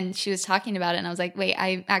phone and she was talking about it, and I was like, wait,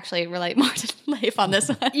 I actually relate more to Leif on this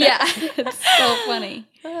one. Yeah. It's so funny.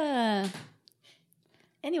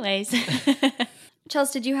 Anyways.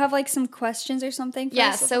 Chelsea, did you have like some questions or something for Yeah,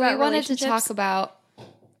 us so we about wanted to relationships? talk about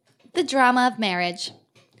the drama of marriage.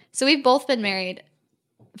 So we've both been married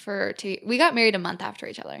for 2 years. We got married a month after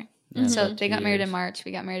each other. Yeah, So about they 2 got married in years. March.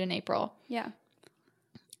 We got married in April. Yeah.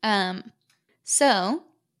 So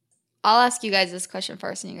I'll ask you guys this question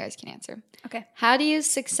first and you guys can answer. Okay. How do you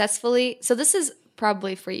successfully, so this is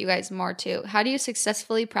probably for you guys more too. How do you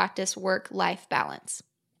successfully practice work-life balance?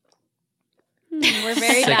 We're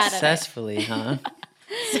very bad at it. Successfully, huh?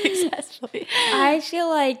 Successfully. I feel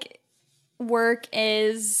like work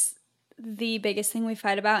is the biggest thing we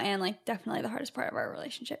fight about, and like definitely the hardest part of our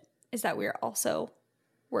relationship is that we're also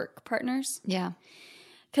work partners. Yeah.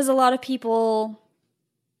 Because a lot of people,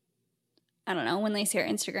 I don't know, when they see our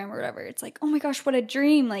Instagram or whatever, it's like, oh my gosh, what a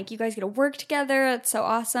dream. Like, you guys get to work together. It's so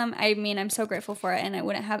awesome. I mean, I'm so grateful for it, and I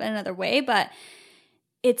wouldn't have it another way, but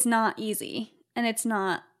it's not easy. And it's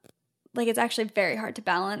not, like, it's actually very hard to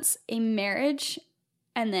balance a marriage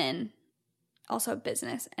and then also a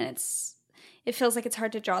business. And it feels like it's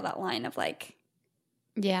hard to draw that line of, like,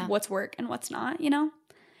 Yeah. what's work and what's not, you know?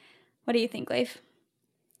 What do you think, Leif?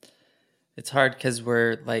 It's hard because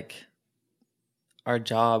we're like, our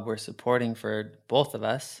job, we're supporting for both of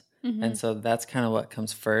us. Mm-hmm. And so that's kind of what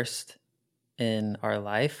comes first in our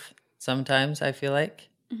life sometimes, I feel like.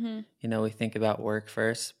 Mm-hmm. You know, we think about work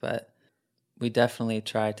first, but we definitely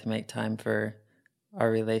try to make time for our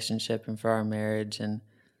relationship and for our marriage, and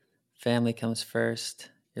family comes first.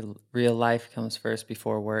 Your real life comes first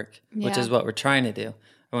before work, which Yeah. is what we're trying to do.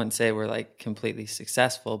 I wouldn't say we're like completely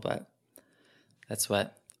successful, but that's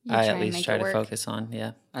what You I try at and least make try it to work. focus on.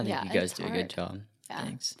 Yeah. I think Yeah, you guys it's do a hard. good job. Yeah.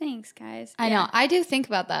 Thanks. Thanks, guys. I Yeah. know. I do think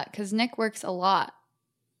about that because Nick works a lot.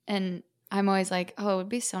 And I'm always like, oh, it would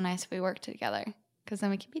be so nice if we worked together because then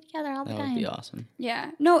we can be together all the That time. would be awesome.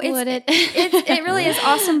 Yeah. No, it's Would it? it really is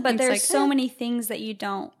awesome, but It's there's like, so eh. many things that you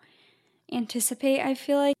don't anticipate, I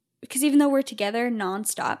feel like. Because even though we're together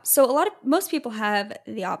nonstop, so most people have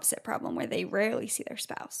the opposite problem where they rarely see their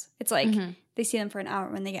spouse. It's like they see them for an hour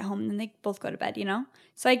when they get home and then they both go to bed, you know?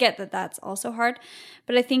 So I get that that's also hard.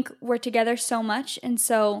 But I think we're together so much, and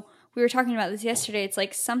so we were talking about this yesterday. It's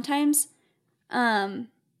like sometimes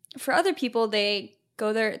for other people, they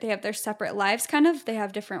have their separate lives kind of. They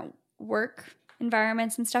have different work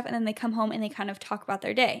environments and stuff. And then they come home and they kind of talk about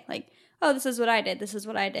their day. Like, oh, this is what I did. This is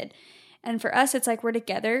what I did. And for us, it's like we're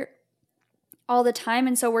together all the time.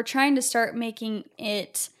 And so we're trying to start making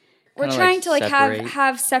it... We're trying to like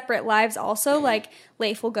have separate lives also. Like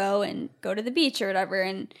Leif will go to the beach or whatever,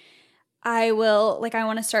 and I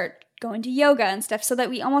want to start going to yoga and stuff so that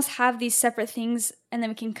we almost have these separate things, and then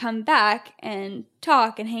we can come back and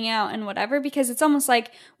talk and hang out and whatever, because it's almost like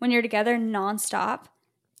when you're together nonstop,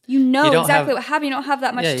 you know exactly what happened. You don't have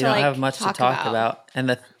that much to you don't have much to talk about.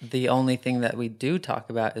 And the only thing that we do talk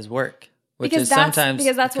about is work, which is sometimes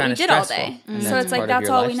that's what we did all day. So it's like that's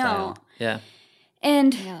all we know. Yeah.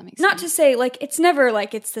 And not to say, like, it's never,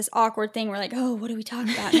 like, it's this awkward thing where, like, oh, what do we talk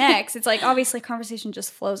about next? It's, like, obviously conversation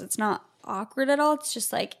just flows. It's not awkward at all. It's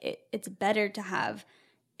just, like, it's better to have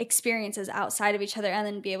experiences outside of each other and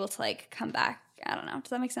then be able to, like, come back. I don't know.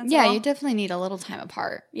 Does that make sense? Yeah, you definitely need a little time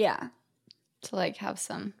apart. Yeah. To, like, have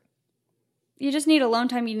some. You just need alone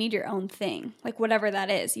time. You need your own thing. Like, whatever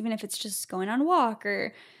that is. Even if it's just going on a walk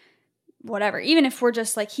or... whatever, even if we're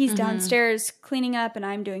just like he's downstairs cleaning up and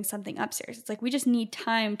I'm doing something upstairs, it's like we just need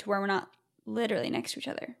time to where we're not literally next to each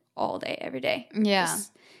other all day every day. Yeah,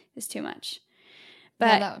 it's too much.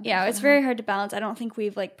 But yeah, it's very hard to balance. I don't think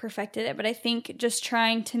we've like perfected it, but I think just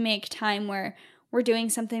trying to make time where we're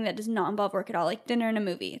doing something that does not involve work at all, like dinner and a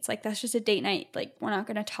movie. It's like that's just a date night. Like we're not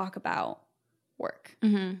going to talk about work.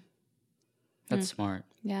 That's smart.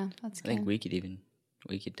 Yeah, that's good. I think we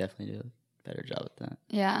could definitely do a better job at that.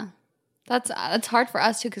 Yeah. That's hard for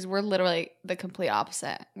us too, because we're literally the complete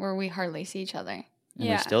opposite, where we hardly see each other. And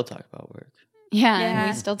we still talk about work. Yeah, and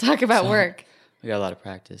we still talk about work. We got a lot of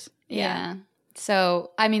practice. Yeah.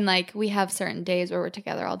 So, I mean, like, we have certain days where we're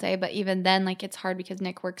together all day, but even then, like, it's hard because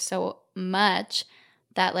Nick works so much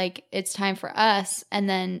that, like, it's time for us, and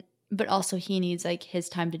then, but also he needs, like, his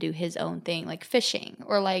time to do his own thing, like fishing,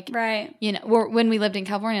 or, like, you know, when we lived in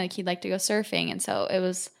California, like, he'd like to go surfing, and so it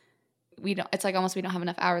was... it's like almost we don't have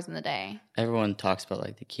enough hours in the day. Everyone talks about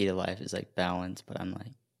like the key to life is like balance, but I'm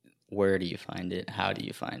like, where do you find it? How do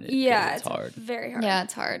you find it? Yeah, it's hard. Very hard. Yeah,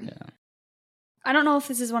 it's hard. Yeah. I don't know if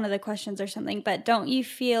this is one of the questions or something, but don't you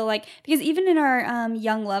feel like, because even in our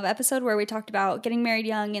Young Love episode where we talked about getting married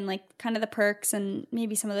young and like kind of the perks and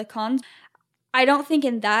maybe some of the cons, I don't think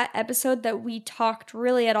in that episode that we talked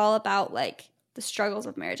really at all about like the struggles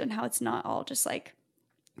of marriage and how it's not all just like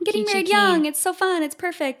getting married young, it's so fun, it's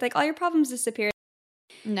perfect, like all your problems disappear.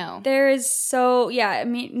 No. There is I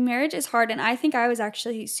mean, marriage is hard, and I think I was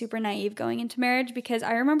actually super naive going into marriage because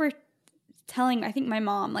I remember telling, I think my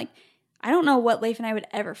mom, like, I don't know what Leif and I would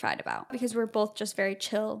ever fight about because we're both just very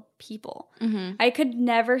chill people. I could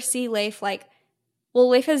never see Leif like, well,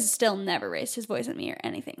 Leif has still never raised his voice at me or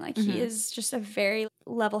anything. Like, he is just a very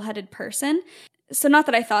level-headed person. So not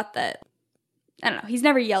that I thought that, I don't know. He's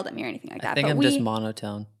never yelled at me or anything like that. I think I'm just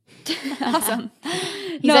monotone. Awesome.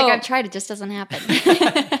 He's like, I've tried. It just doesn't happen. He's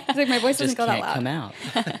like, my voice doesn't go that loud. Come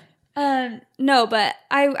out. No, but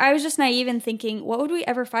I was just naive in thinking, what would we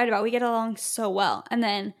ever fight about? We get along so well. And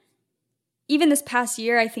then even this past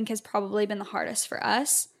year, I think has probably been the hardest for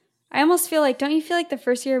us. I almost feel like, don't you feel like the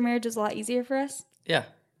first year of marriage was a lot easier for us? Yeah.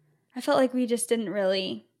 I felt like we just didn't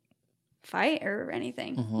really fight or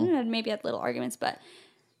anything. Maybe had little arguments, but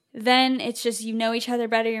then it's just, you know each other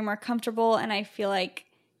better, you're more comfortable, and I feel like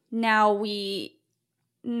now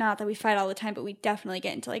not that we fight all the time, but we definitely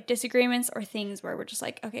get into like disagreements or things where we're just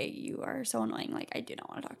like, okay, you are so annoying, like I do not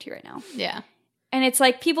want to talk to you right now. Yeah. And it's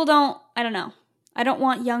like people don't, I don't know. I don't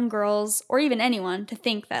want young girls or even anyone to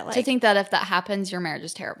think that like... To think that if that happens, your marriage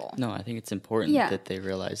is terrible. No, I think it's important that they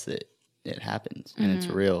realize that it happens and it's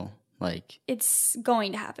real. Like, it's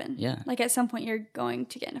going to happen. Yeah. Like at some point you're going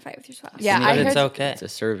to get in a fight with your spouse. Yeah, but it's okay. It's a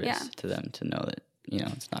service to them to know that, you know,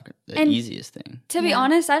 it's not the easiest thing. To be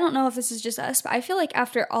honest, I don't know if this is just us, but I feel like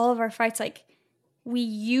after all of our fights, like we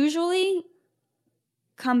usually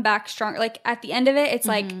come back strong. Like at the end of it, it's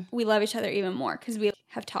like we love each other even more because we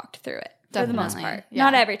have talked through it. For the most part. Yeah.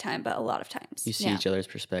 Not every time, but a lot of times. You see each other's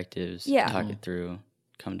perspectives, talk it through,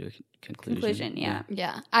 come to a conclusion.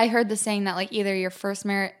 Yeah. I heard the saying that like either your first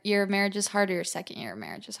year of marriage is hard or your second year of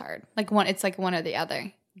marriage is hard. Like it's like one or the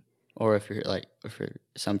other. Or if you're like, for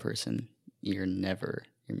some person, your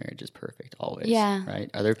marriage is perfect always. Yeah. Right?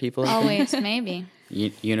 Other people always, maybe.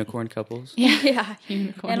 Unicorn couples? Yeah.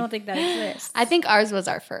 Unicorn. I don't think that exists. I think ours was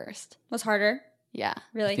our first. Was harder? Yeah.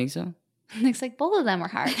 Really? You think so? Nick's like, both of them were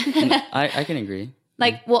hard. I can agree.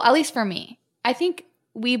 Like, well, at least for me. I think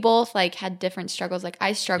we both like had different struggles. Like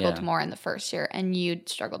I struggled more in the first year and you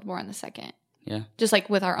struggled more in the second. Yeah. Just like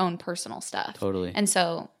with our own personal stuff. Totally. And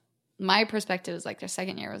so my perspective is like the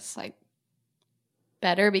second year was like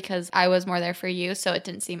better because I was more there for you. So it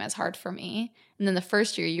didn't seem as hard for me. And then the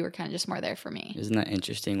first year you were kind of just more there for me. Isn't that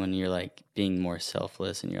interesting when you're like being more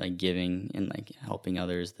selfless and you're like giving and like helping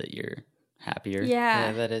others that you're happier?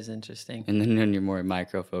 Yeah, that is interesting. And then when you're more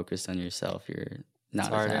micro focused on yourself, you're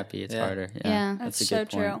not as happy. It's harder. Yeah. That's a so good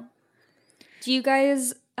point. true. Do you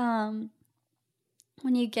guys,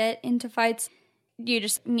 when you get into fights, do you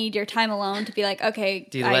just need your time alone to be like, okay.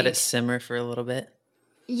 Do you let it simmer for a little bit?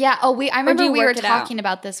 Yeah. Oh, I remember we were work it out? talking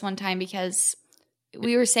about this one time because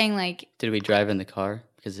we were saying like, Did we drive in the car?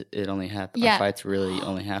 Because it only happened. Yeah. Our fights really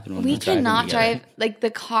only happen when we we're driving cannot together. drive. Like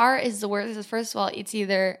the car is the worst. First of all, it's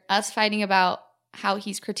either us fighting about how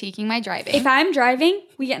he's critiquing my driving. If I'm driving,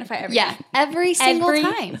 we get in a fight every time. every single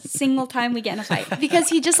time. Single time we get in a fight. Because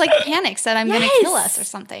he just like panics that I'm going to kill us or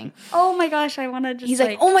something. Oh my gosh, I want to just He's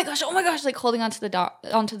like, oh my gosh, like holding onto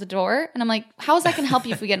the door. And I'm like, how is that going to help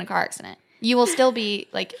you if we get in a car accident? You will still be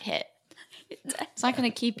like hit. It's not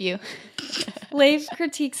going to keep you. Leif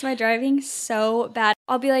critiques my driving so bad.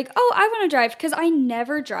 I'll be like, oh, I want to drive because I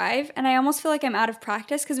never drive. And I almost feel like I'm out of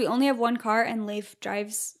practice because we only have one car and Leif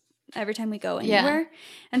drives every time we go anywhere.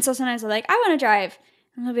 And so sometimes I'm like, I want to drive.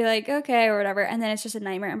 And he'll be like, okay, or whatever. And then it's just a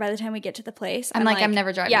nightmare. And by the time we get to the place, I'm like, I'm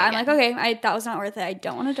never driving Yeah, again. I'm like, okay, that was not worth it. I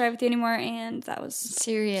don't want to drive with you anymore. And that was,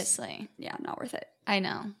 Seriously. yeah, not worth it. I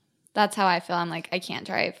know. That's how I feel. I'm like, I can't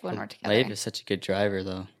drive when we're together. Leif is such a good driver,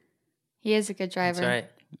 though. He is a good driver. That's right.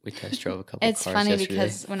 We test drove a couple It's cars funny yesterday.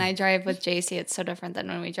 because when I drive with JC, it's so different than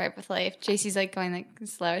when we drive with Leif. JC's like going like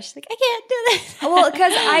slow. She's like, I can't do this. Well,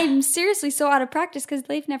 because I'm seriously so out of practice because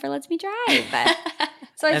Leif never lets me drive.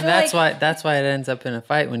 So I And feel that's why it ends up in a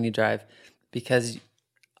fight when you drive, because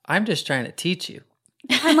I'm just trying to teach you.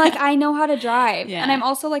 I'm like, I know how to drive. Yeah. And I'm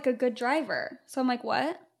also like a good driver. So I'm like,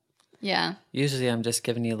 what? Yeah. Usually I'm just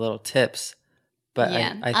giving you little tips, but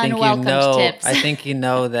Yeah, I think unwelcomed tips. I think you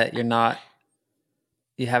know that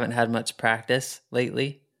you haven't had much practice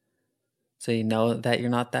lately, so you know that you're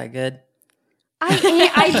not that good.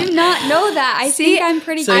 I do not know that. I think I'm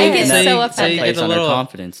pretty so good. you get so so you- offended. so you Plays get a on little her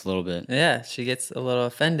confidence a little bit. Yeah, she gets a little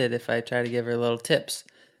offended if I try to give her little tips.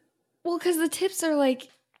 Well, because the tips are like,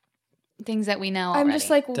 Things that we know I'm already.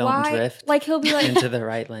 just like, Don't why? drift Like, he'll be like, into the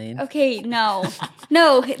right lane. okay, no.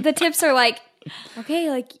 No, the tips are like,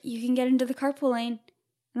 okay, like, you can get into the carpool lane.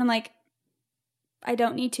 And I'm like, I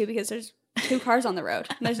don't need to because there's 2 cars on the road.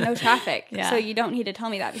 And there's no traffic. Yeah. So you don't need to tell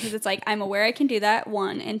me that because it's like, I'm aware I can do that,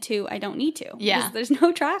 1, and 2, I don't need to. Yeah. Because there's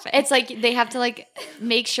no traffic. It's like they have to like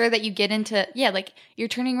make sure that you get into like you're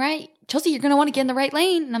turning right. Chelsea, you're gonna want to get in the right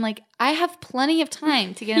lane. And I'm like, I have plenty of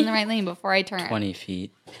time to get in the right lane before I turn. 20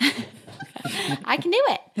 feet. I can do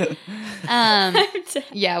it.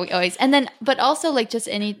 Yeah, we always but also like just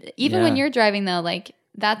even when Yeah. you're driving though, like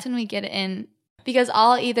that's when we get in because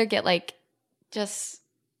I'll either get like just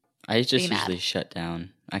I just mad. usually shut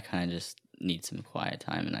down. I kind of just need some quiet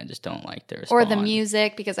time, and I just don't like to or respond. the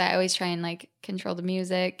music because I always try and like control the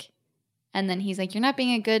music, and then he's like, "You're not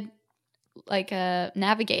being a good like a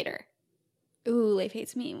navigator." Ooh, Leif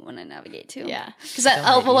hates me when I navigate too. Yeah, because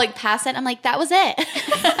we'll like pass it. I'm like, that was it.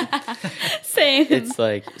 Same. It's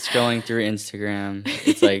like scrolling through Instagram.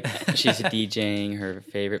 It's like she's DJing her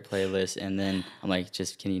favorite playlist, and then I'm like,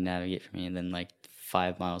 "Just can you navigate for me?" And then like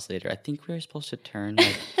 5 miles later, I think we were supposed to turn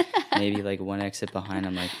like maybe like 1 exit behind.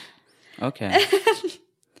 I'm like, okay.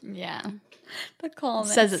 Yeah, the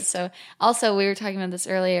calmness. says it so. Also, we were talking about this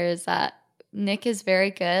earlier. Is that Nick is very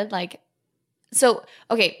good. Like, so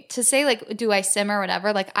okay to say like, do I simmer or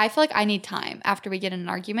whatever? Like, I feel like I need time after we get in an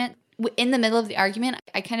argument. In the middle of the argument,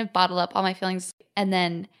 I kind of bottle up all my feelings, and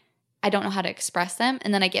then I don't know how to express them,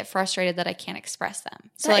 and then I get frustrated that I can't express them.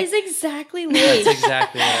 So That like, is exactly That's Leif.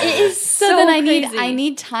 exactly what It is so so then crazy. I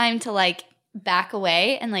need time to like back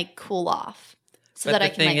away and like cool off, so But that I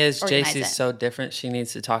the can thing like is, organize JC's it. so different. She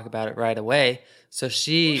needs to talk about it right away. So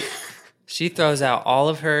she throws out all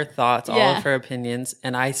of her thoughts, all Yeah. of her opinions,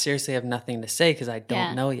 and I seriously have nothing to say because I don't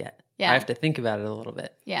Yeah. know yet. Yeah. I have to think about it a little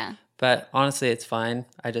bit. Yeah. But honestly, it's fine.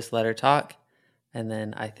 I just let her talk, and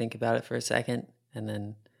then I think about it for a second, and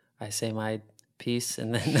then I say my piece,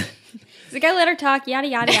 and then He's like, I let her talk, yada,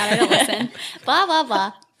 yada, yada. I don't listen. Blah blah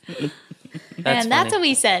blah. that's And that's funny. what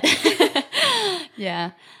we said.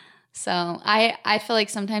 Yeah. So I feel like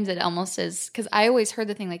sometimes it almost is because I always heard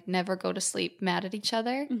the thing like never go to sleep mad at each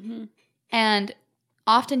other, Mhm. and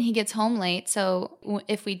often he gets home late. So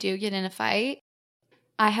if we do get in a fight,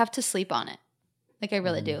 I have to sleep on it. Like I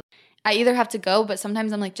really do. I either have to go, but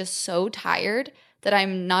sometimes I'm like just so tired that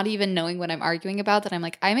I'm not even knowing what I'm arguing about, that I'm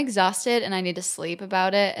like, I'm exhausted and I need to sleep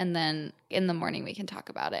about it. And then in the morning we can talk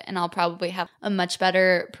about it. And I'll probably have a much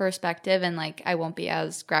better perspective and like I won't be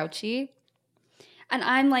as grouchy. And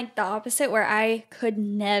I'm like the opposite, where I could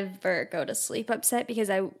never go to sleep upset because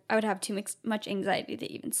I would have too much anxiety to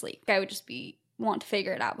even sleep. I would just want to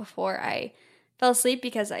figure it out before I fell asleep,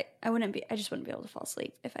 because I just wouldn't be able to fall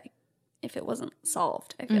asleep if it wasn't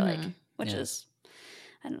solved, I feel like, which is,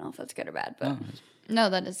 I don't know if that's good or bad, but no,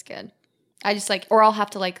 that is good. I just like, or I'll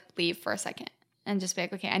have to like leave for a second and just be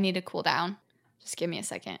like, okay, I need to cool down. Just give me a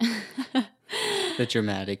second. The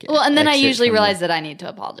dramatic. Well, and then I exit usually from realize that I need to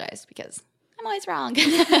apologize because I'm always wrong.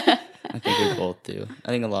 I think we both do. I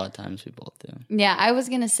think a lot of times we both do. Yeah, I was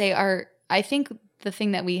going to say I think the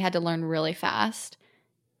thing that we had to learn really fast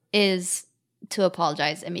is to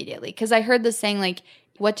apologize immediately. Because I heard this saying, like,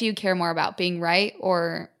 what do you care more about, being right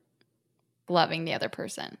or loving the other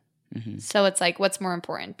person? Mm-hmm. So it's like, what's more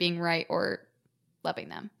important, being right or loving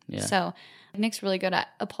them? Yeah. So Nick's really good at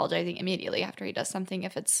apologizing immediately after he does something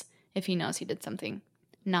if he knows he did something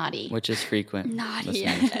naughty. Which is frequent. Naughty.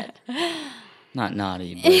 Not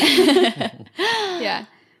naughty, but yeah.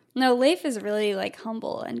 No, Leif is really like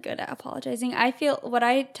humble and good at apologizing. I feel what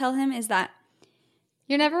I tell him is that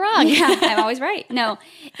you're never wrong. Yeah, I'm always right. No,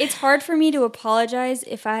 it's hard for me to apologize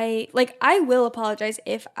if I will apologize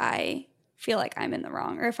if I feel like I'm in the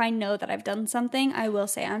wrong, or if I know that I've done something, I will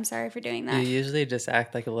say I'm sorry for doing that. You usually just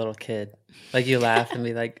act like a little kid. Like you laugh and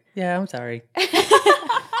be like, yeah, I'm sorry.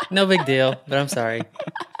 No big deal, but I'm sorry.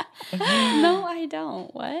 No, I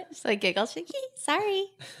don't. What? Just like giggles, like, sorry.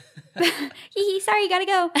 Sorry, gotta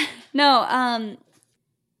go. No,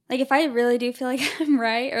 like if I really do feel like I'm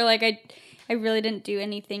right, or like I really didn't do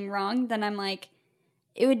anything wrong, then I'm like,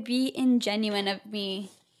 it would be ingenuine of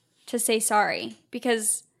me to say sorry,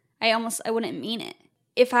 because I wouldn't mean it.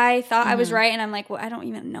 If I thought I was right and I'm like, well, I don't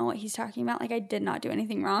even know what he's talking about, like I did not do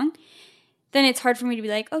anything wrong, then it's hard for me to be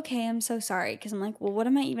like, okay, I'm so sorry, because I'm like, well, what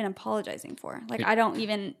am I even apologizing for? Like I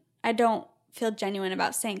don't feel genuine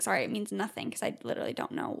about saying sorry. It means nothing because I literally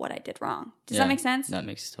don't know what I did wrong. Does that make sense? That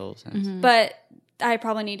makes total sense. Mm-hmm. But I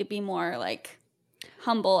probably need to be more like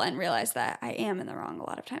humble and realize that I am in the wrong a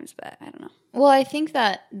lot of times, but I don't know. Well, I think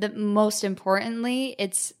that most importantly,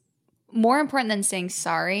 it's more important than saying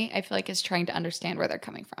sorry, I feel like, is trying to understand where they're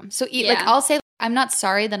coming from. So like I'll say, I'm not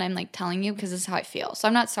sorry that I'm like telling you because this is how I feel. So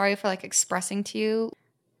I'm not sorry for like expressing to you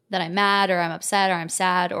that I'm mad or I'm upset or I'm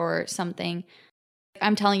sad or something.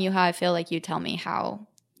 I'm telling you how I feel, like you tell me how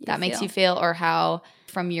that makes you feel, or how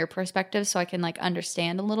from your perspective, so I can like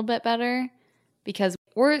understand a little bit better, because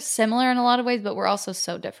we're similar in a lot of ways, but we're also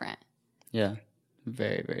so different. Yeah,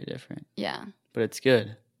 very, very different. Yeah. But it's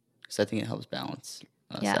good because I think it helps balance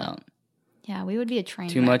us out. Yeah, we would be a train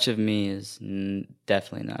Too much of me is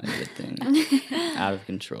definitely not a good thing. Out of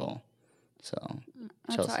control. So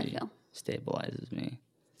That's Chelsea how I feel. stabilizes me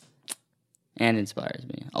and inspires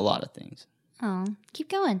me. A lot of things. Oh, keep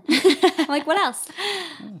going. Like, what else?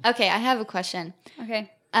 Okay, I have a question.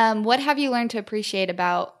 Okay. What have you learned to appreciate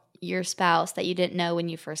about your spouse that you didn't know when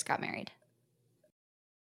you first got married?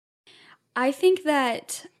 I think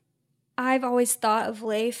that I've always thought of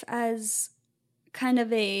Leif as kind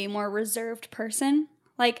of a more reserved person.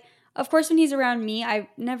 Like, of course, when he's around me, I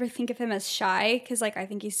never think of him as shy, because like I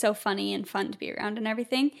think he's so funny and fun to be around and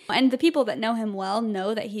everything. And the people that know him well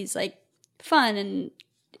know that he's like fun and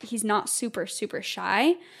he's not super, super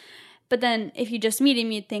shy. But then if you just meet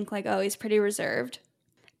him, you'd think like, oh, he's pretty reserved.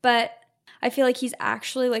 But I feel like he's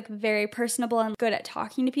actually like very personable and good at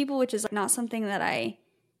talking to people, which is like, not something that I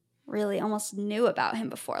really almost knew about him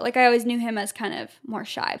before. Like I always knew him as kind of more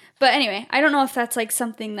shy. But anyway, I don't know if that's like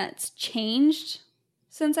something that's changed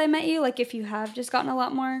since I met you, like if you have just gotten a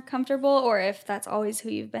lot more comfortable, or if that's always who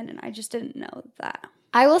you've been and I just didn't know that.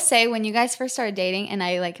 I will say, when you guys first started dating and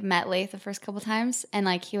I like met Leif the first couple times and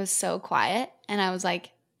like he was so quiet, and I was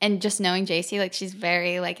like, and just knowing JC, like she's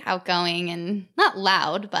very like outgoing and not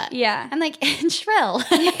loud, but yeah, and like and shrill.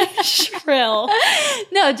 Shrill.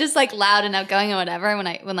 No, just like loud and outgoing and whatever.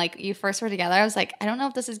 When like you first were together, I was like, I don't know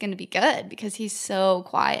if this is going to be good because he's so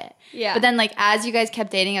quiet. Yeah. But then like as you guys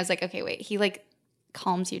kept dating, I was like, okay, wait, he like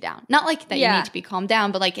calms you down. Not like that you need to be calmed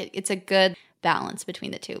down, but like it's a good balance between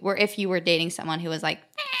the two. Where if you were dating someone who was like,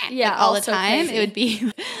 like all the time, crazy. It would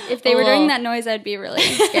be if they were doing that noise, I'd be really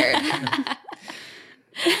scared.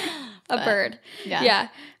 Bird. Yeah.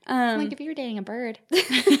 Like if you were dating a bird.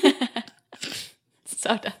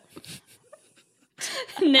 So dumb.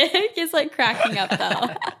 Nick is like cracking up though.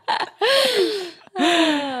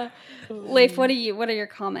 Leif, what are your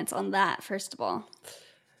comments on that, first of all?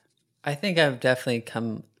 I think I've definitely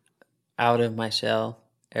come out of my shell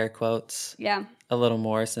air quotes, Yeah. a little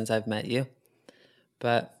more since I've met you.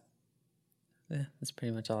 But yeah, that's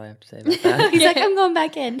pretty much all I have to say about that. He's like, I'm going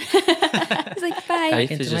back in. He's like, bye.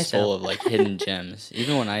 Life into is my just shell. full of like hidden gems.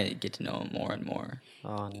 Even when I get to know him more and more.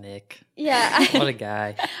 Oh, Nick. Yeah. What a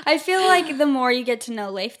guy. I feel like the more you get to know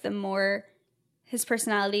Leif, the more his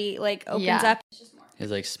personality like opens Yeah. up. His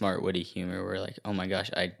like smart, witty humor where like, oh my gosh,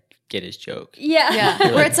 I get his joke. Yeah.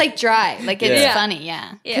 Yeah, where it's like dry, like it's Yeah. funny,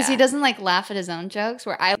 yeah. Because Yeah. he doesn't like laugh at his own jokes.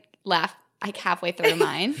 Where I laugh like halfway through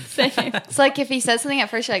mine. Same. It's like if he says something at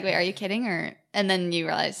first, you're like, "Wait, are you kidding?" Or and then you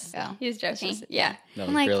realize, oh, He was joking. just- Yeah. That I'm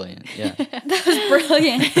was like- brilliant. Yeah. That was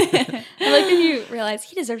brilliant. I like when you realize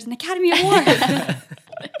he deserves an Academy Award.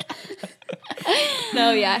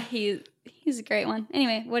 No, yeah, he's a great one.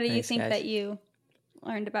 Anyway, what do you Thanks, think guys. that you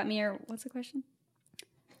learned about me, or what's the question?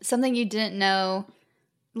 something you didn't know,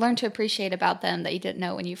 learn to appreciate about them that you didn't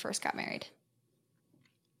know when you first got married.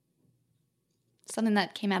 Something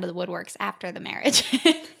that came out of the woodworks after the marriage.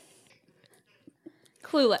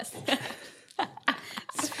 Clueless.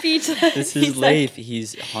 Speechless. This He's is like- Leif.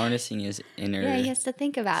 He's harnessing his inner Yeah, he has to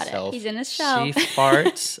think about it. self. He's in his shell. She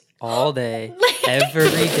farts all day, every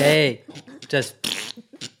day. Just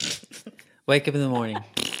wake up in the morning,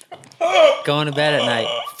 going to bed at night.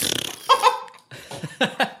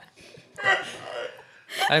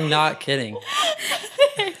 I'm not kidding.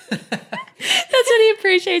 That's what he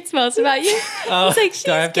appreciates most about you. Oh, like,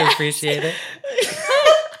 do I have to she's appreciate it?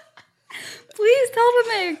 Please tell them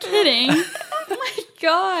that you're kidding. Oh my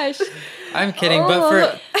gosh. I'm kidding,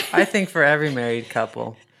 but I think for every married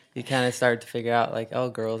couple, you kind of start to figure out like, oh,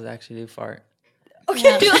 girls actually do fart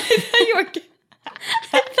Okay, I thought you were.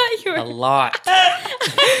 I thought you a were. lot.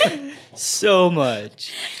 so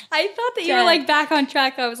much. I thought that you were like back on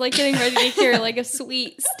track. I was like getting ready to hear like a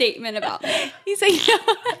sweet statement about me. He's like, no.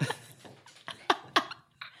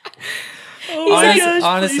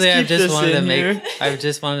 Honestly, I've keep just this wanted to in make here. I've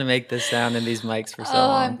just wanted to make this sound in these mics for so Oh,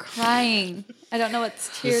 long. I'm crying. I don't know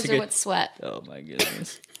what's tears or good- what's sweat. Oh my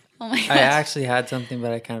goodness. Oh my I gosh. actually had something,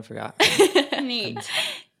 but I kind of forgot. I Neat.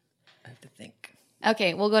 have to think.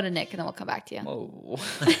 Okay, we'll go to Nick and then we'll come back to you. Whoa.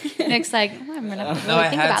 Nick's like, oh, I'm gonna have to No, really I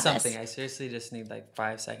think had about something. this. I seriously just need like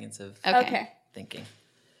 5 seconds of Okay. thinking.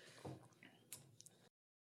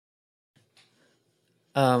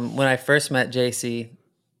 When I first met JC,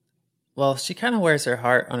 well, she kind of wears her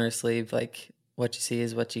heart on her sleeve. Like what you see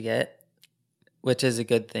is what you get, which is a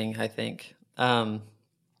good thing, I think.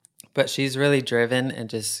 But she's really driven and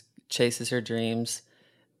just chases her dreams.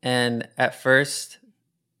 And at first,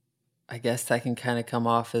 I guess that can kind of come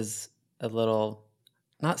off as a little,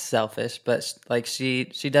 not selfish, but like she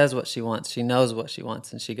does what she wants. She knows what she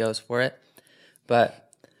wants and she goes for it.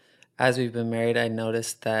 But as we've been married, I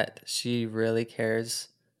noticed that she really cares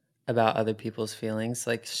about other people's feelings.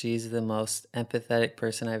 Like she's the most empathetic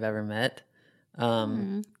person I've ever met.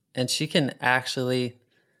 And she can actually,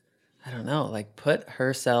 I don't know, like put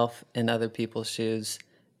herself in other people's shoes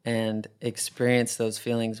and experience those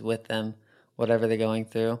feelings with them, whatever they're going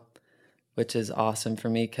through, which is awesome for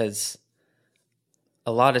me because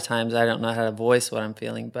a lot of times I don't know how to voice what I'm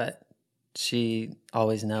feeling, but she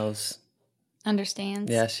always knows.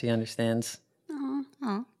 Understands. Yeah, she understands.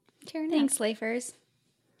 Oh, cheering up. Thanks, Leifers.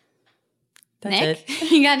 That's Nick,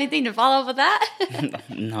 it. you got anything to follow up with that?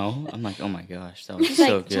 No. I'm like, oh my gosh, that was He's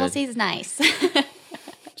so like, good. Chelsea's nice.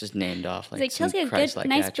 Just named off like, like, some Chelsea has good, Christ-like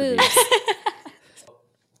nice attributes. boobs.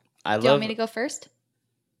 I Do you love. want me to go first?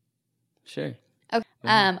 Sure. Okay.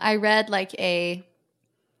 I read like a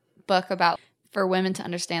book about for women to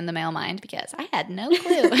understand the male mind because I had no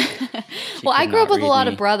clue. Well, I could grew up not with a read lot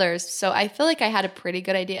me. of brothers, so I feel like I had a pretty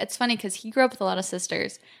good idea. It's funny because he grew up with a lot of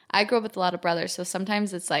sisters. I grew up with a lot of brothers, so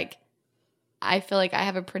sometimes it's like I feel like I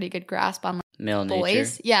have a pretty good grasp on like, Male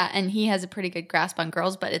boys. nature. Yeah, and he has a pretty good grasp on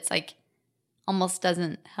girls, but it's like almost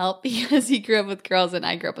doesn't help because he grew up with girls and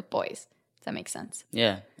I grew up with boys. Does that make sense?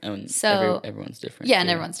 Yeah. And So- everyone's different. Yeah, and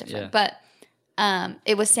too. everyone's different. Yeah. But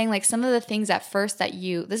it was saying like some of the things at first that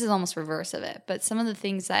this is almost reverse of it, but some of the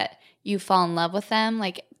things that you fall in love with them,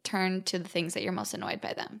 like turn to the things that you're most annoyed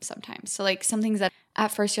by them sometimes. So like some things that at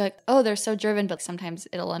first you're like, oh, they're so driven, but sometimes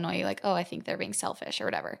it'll annoy you like, oh, I think they're being selfish or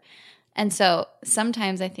whatever. And so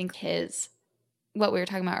sometimes I think what we were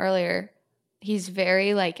talking about earlier, he's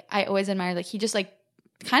very like, I always admire, like he just like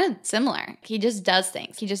kind of similar. He just does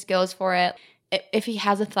things. He just goes for it. If he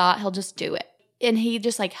has a thought, he'll just do it. And he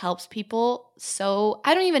just like helps people. So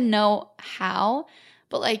I don't even know how,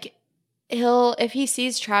 but like if he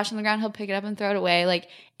sees trash on the ground, he'll pick it up and throw it away. Like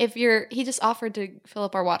he just offered to fill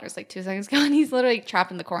up our waters like 2 seconds ago, and he's literally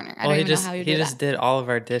trapped in the corner. I don't even know how he just did all of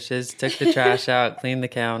our dishes, took the trash out, cleaned the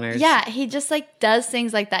counters. Yeah, he just like does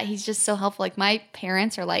things like that. He's just so helpful. Like my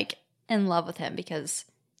parents are like in love with him because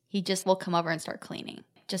he just will come over and start cleaning.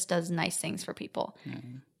 Just does nice things for people.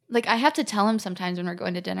 Like I have to tell him sometimes when we're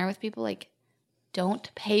going to dinner with people, like,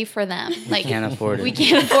 don't pay for them. Like, can't afford it. We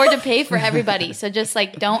can't afford to pay for everybody. So just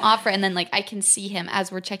like don't offer. And then like I can see him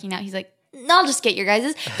as we're checking out. He's like, no, I'll just get your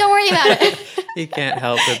guys's. Don't worry about it. He can't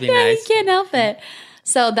help but be nice. He can't help it.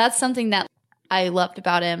 So that's something that I loved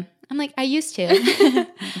about him. I'm like, I used to.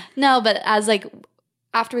 No, but as like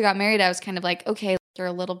after we got married, I was kind of like, okay, you're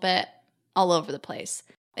a little bit all over the place.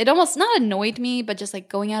 It almost not annoyed me, but just like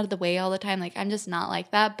going out of the way all the time. Like I'm just not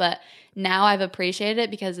like that. But now I've appreciated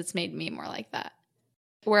it because it's made me more like that.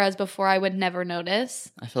 Whereas before I would never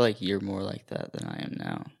notice. I feel like you're more like that than I am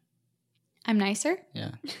now. I'm nicer?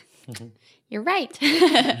 Yeah. You're right.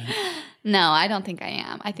 No, I don't think I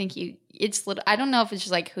am. I think I don't know if it's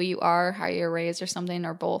just like who you are, how you're raised or something,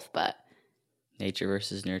 or both, but. Nature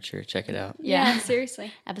versus nurture. Check it out. Yeah,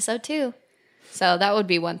 seriously. Episode 2. So that would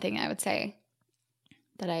be one thing I would say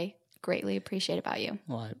that I greatly appreciate about you.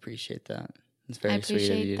 Well, I appreciate that. It's very sweet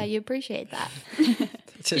of you. I appreciate that you appreciate that.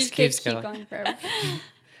 It just keeps going forever.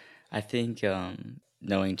 I think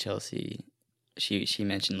knowing Chelsea, she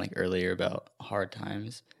mentioned like earlier about hard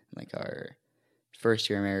times. Like our first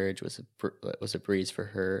year of marriage was a breeze for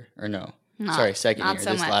her. Or no, second year.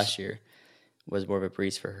 So this much. last year was more of a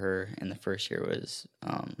breeze for her, and the first year was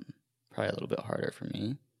probably a little bit harder for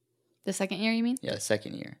me. The second year, you mean? Yeah, the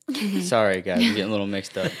second year. Sorry, guys, I'm getting a little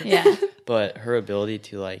mixed up. Yeah. But her ability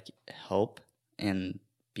to like help and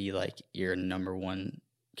be like your number one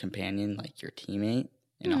companion, like your teammate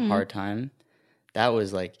in a hard time, that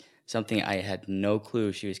was like something I had no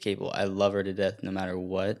clue she was capable. I love her to death no matter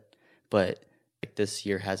what, but like this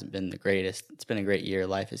year hasn't been the greatest. It's been a great year.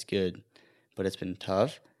 Life is good, but it's been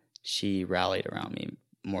tough. She rallied around me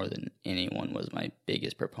more than anyone was my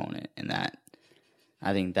biggest proponent, and that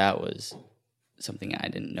I think that was something I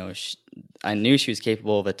didn't know. I knew she was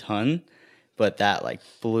capable of a ton, but that like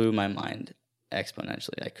blew my mind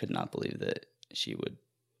exponentially. I could not believe that she would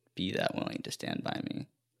be that willing to stand by me.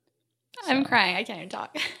 So. I'm crying. I can't even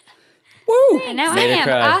talk. Woo! And now I Made her am.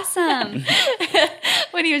 cry. Awesome.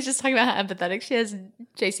 When he was just talking about how empathetic she is,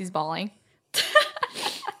 JC's bawling.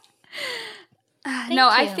 No,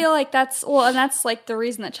 I feel like that's like the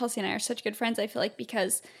reason that Chelsea and I are such good friends. I feel like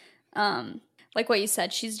because, like what you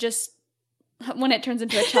said, she's just, when it turns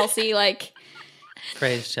into a Chelsea, like.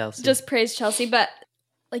 Praise Chelsea. Just praise Chelsea. But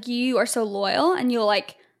like you are so loyal and you'll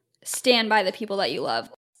like stand by the people that you love.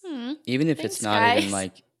 Even if Thanks, it's not guys. even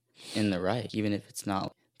like in the right, even if it's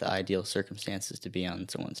not the ideal circumstances to be on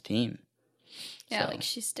someone's team. Yeah, So, like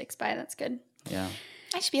she sticks by. That's good. yeah,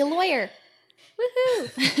 I should be a lawyer.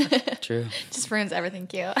 Woohoo. true. Just ruins everything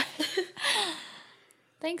cute.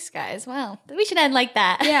 Thanks, guys. Wow. We should end like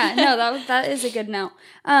that. Yeah, no, that is a good note.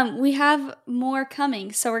 We have more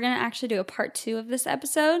coming. So we're going to actually do a part 2 of this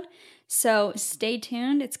episode. So stay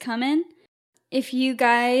tuned. It's coming. If you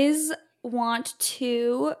guys want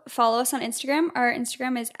to follow us on Instagram, our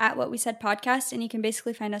Instagram is at What We Said Podcast, and you can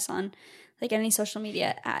basically find us on like any social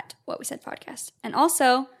media at What We Said Podcast. And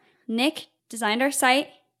also, Nick designed our site.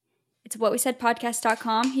 It's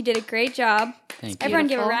whatwesaidpodcast.com. He did a great job. Thank you. Everyone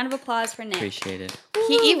give a Beautiful. round of applause for Nick. Appreciate it.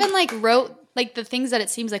 He even like wrote like the things that it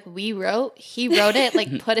seems like we wrote. He wrote it,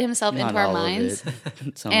 like put himself Not into our all of minds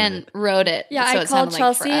it. Some of and it. wrote it. Yeah, so I it called sounded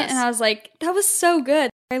Chelsea like for us. and I was like, that was so good.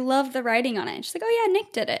 I love the writing on it. And she's like, oh yeah,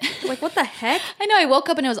 Nick did it. Like, what the heck? I know. I woke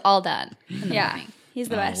up and it was all done. Yeah, he's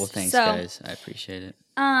the best. Well, thanks, so, guys. I appreciate it.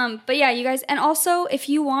 But yeah, you guys, and also if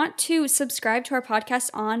you want to subscribe to our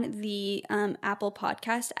podcast on the Apple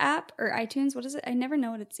Podcast app or iTunes, what is it? I never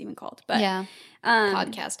know what it's even called. But Yeah.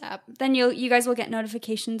 Podcast app. then you guys will get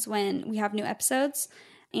notifications when we have new episodes.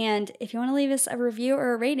 And if you want to leave us a review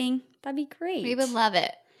or a rating, that'd be great. We would love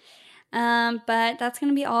it. But that's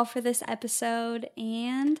gonna be all for this episode,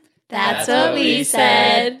 and That's what we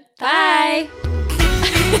said. Bye.